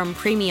 Choose from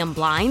premium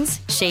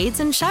blinds,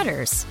 shades, and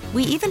shutters.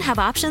 We even have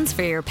options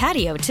for your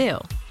patio, too.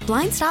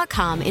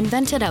 Blinds.com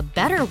invented a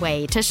better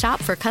way to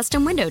shop for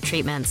custom window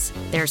treatments.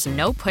 There's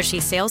no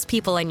pushy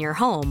salespeople in your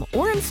home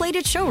or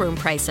inflated showroom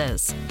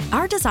prices.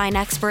 Our design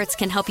experts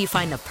can help you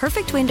find the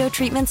perfect window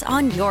treatments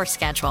on your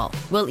schedule.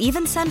 We'll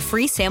even send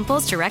free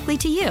samples directly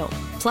to you.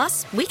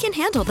 Plus, we can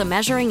handle the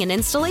measuring and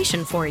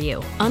installation for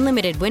you.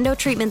 Unlimited window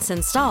treatments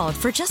installed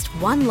for just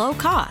one low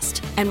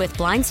cost. And with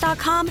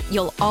Blinds.com,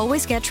 you'll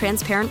always get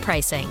transparent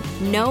pricing.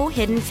 No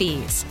hidden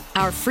fees.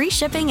 Our free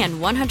shipping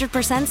and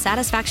 100%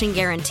 satisfaction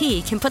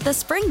guarantee can put the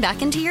spring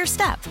back into your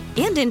step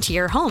and into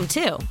your home,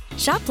 too.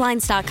 Shop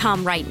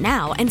Blinds.com right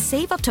now and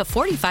save up to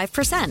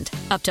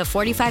 45%. Up to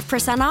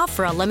 45% off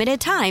for a limited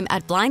time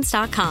at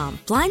Blinds.com.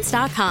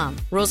 Blinds.com.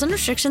 Rules and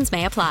restrictions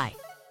may apply.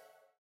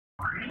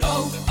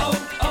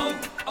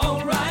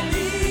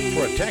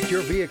 Protect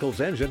your vehicle's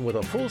engine with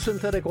a full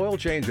synthetic oil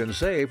change and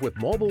save with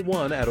Mobil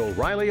 1 at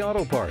O'Reilly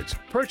Auto Parts.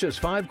 Purchase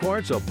 5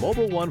 quarts of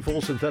Mobil 1 full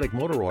synthetic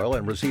motor oil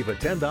and receive a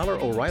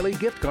 $10 O'Reilly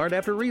gift card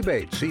after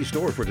rebate. See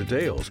store for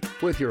details.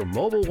 With your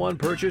Mobil 1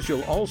 purchase,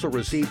 you'll also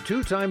receive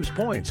 2 times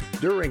points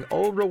during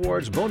O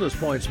Rewards Bonus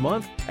Points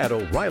Month at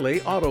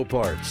O'Reilly Auto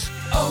Parts.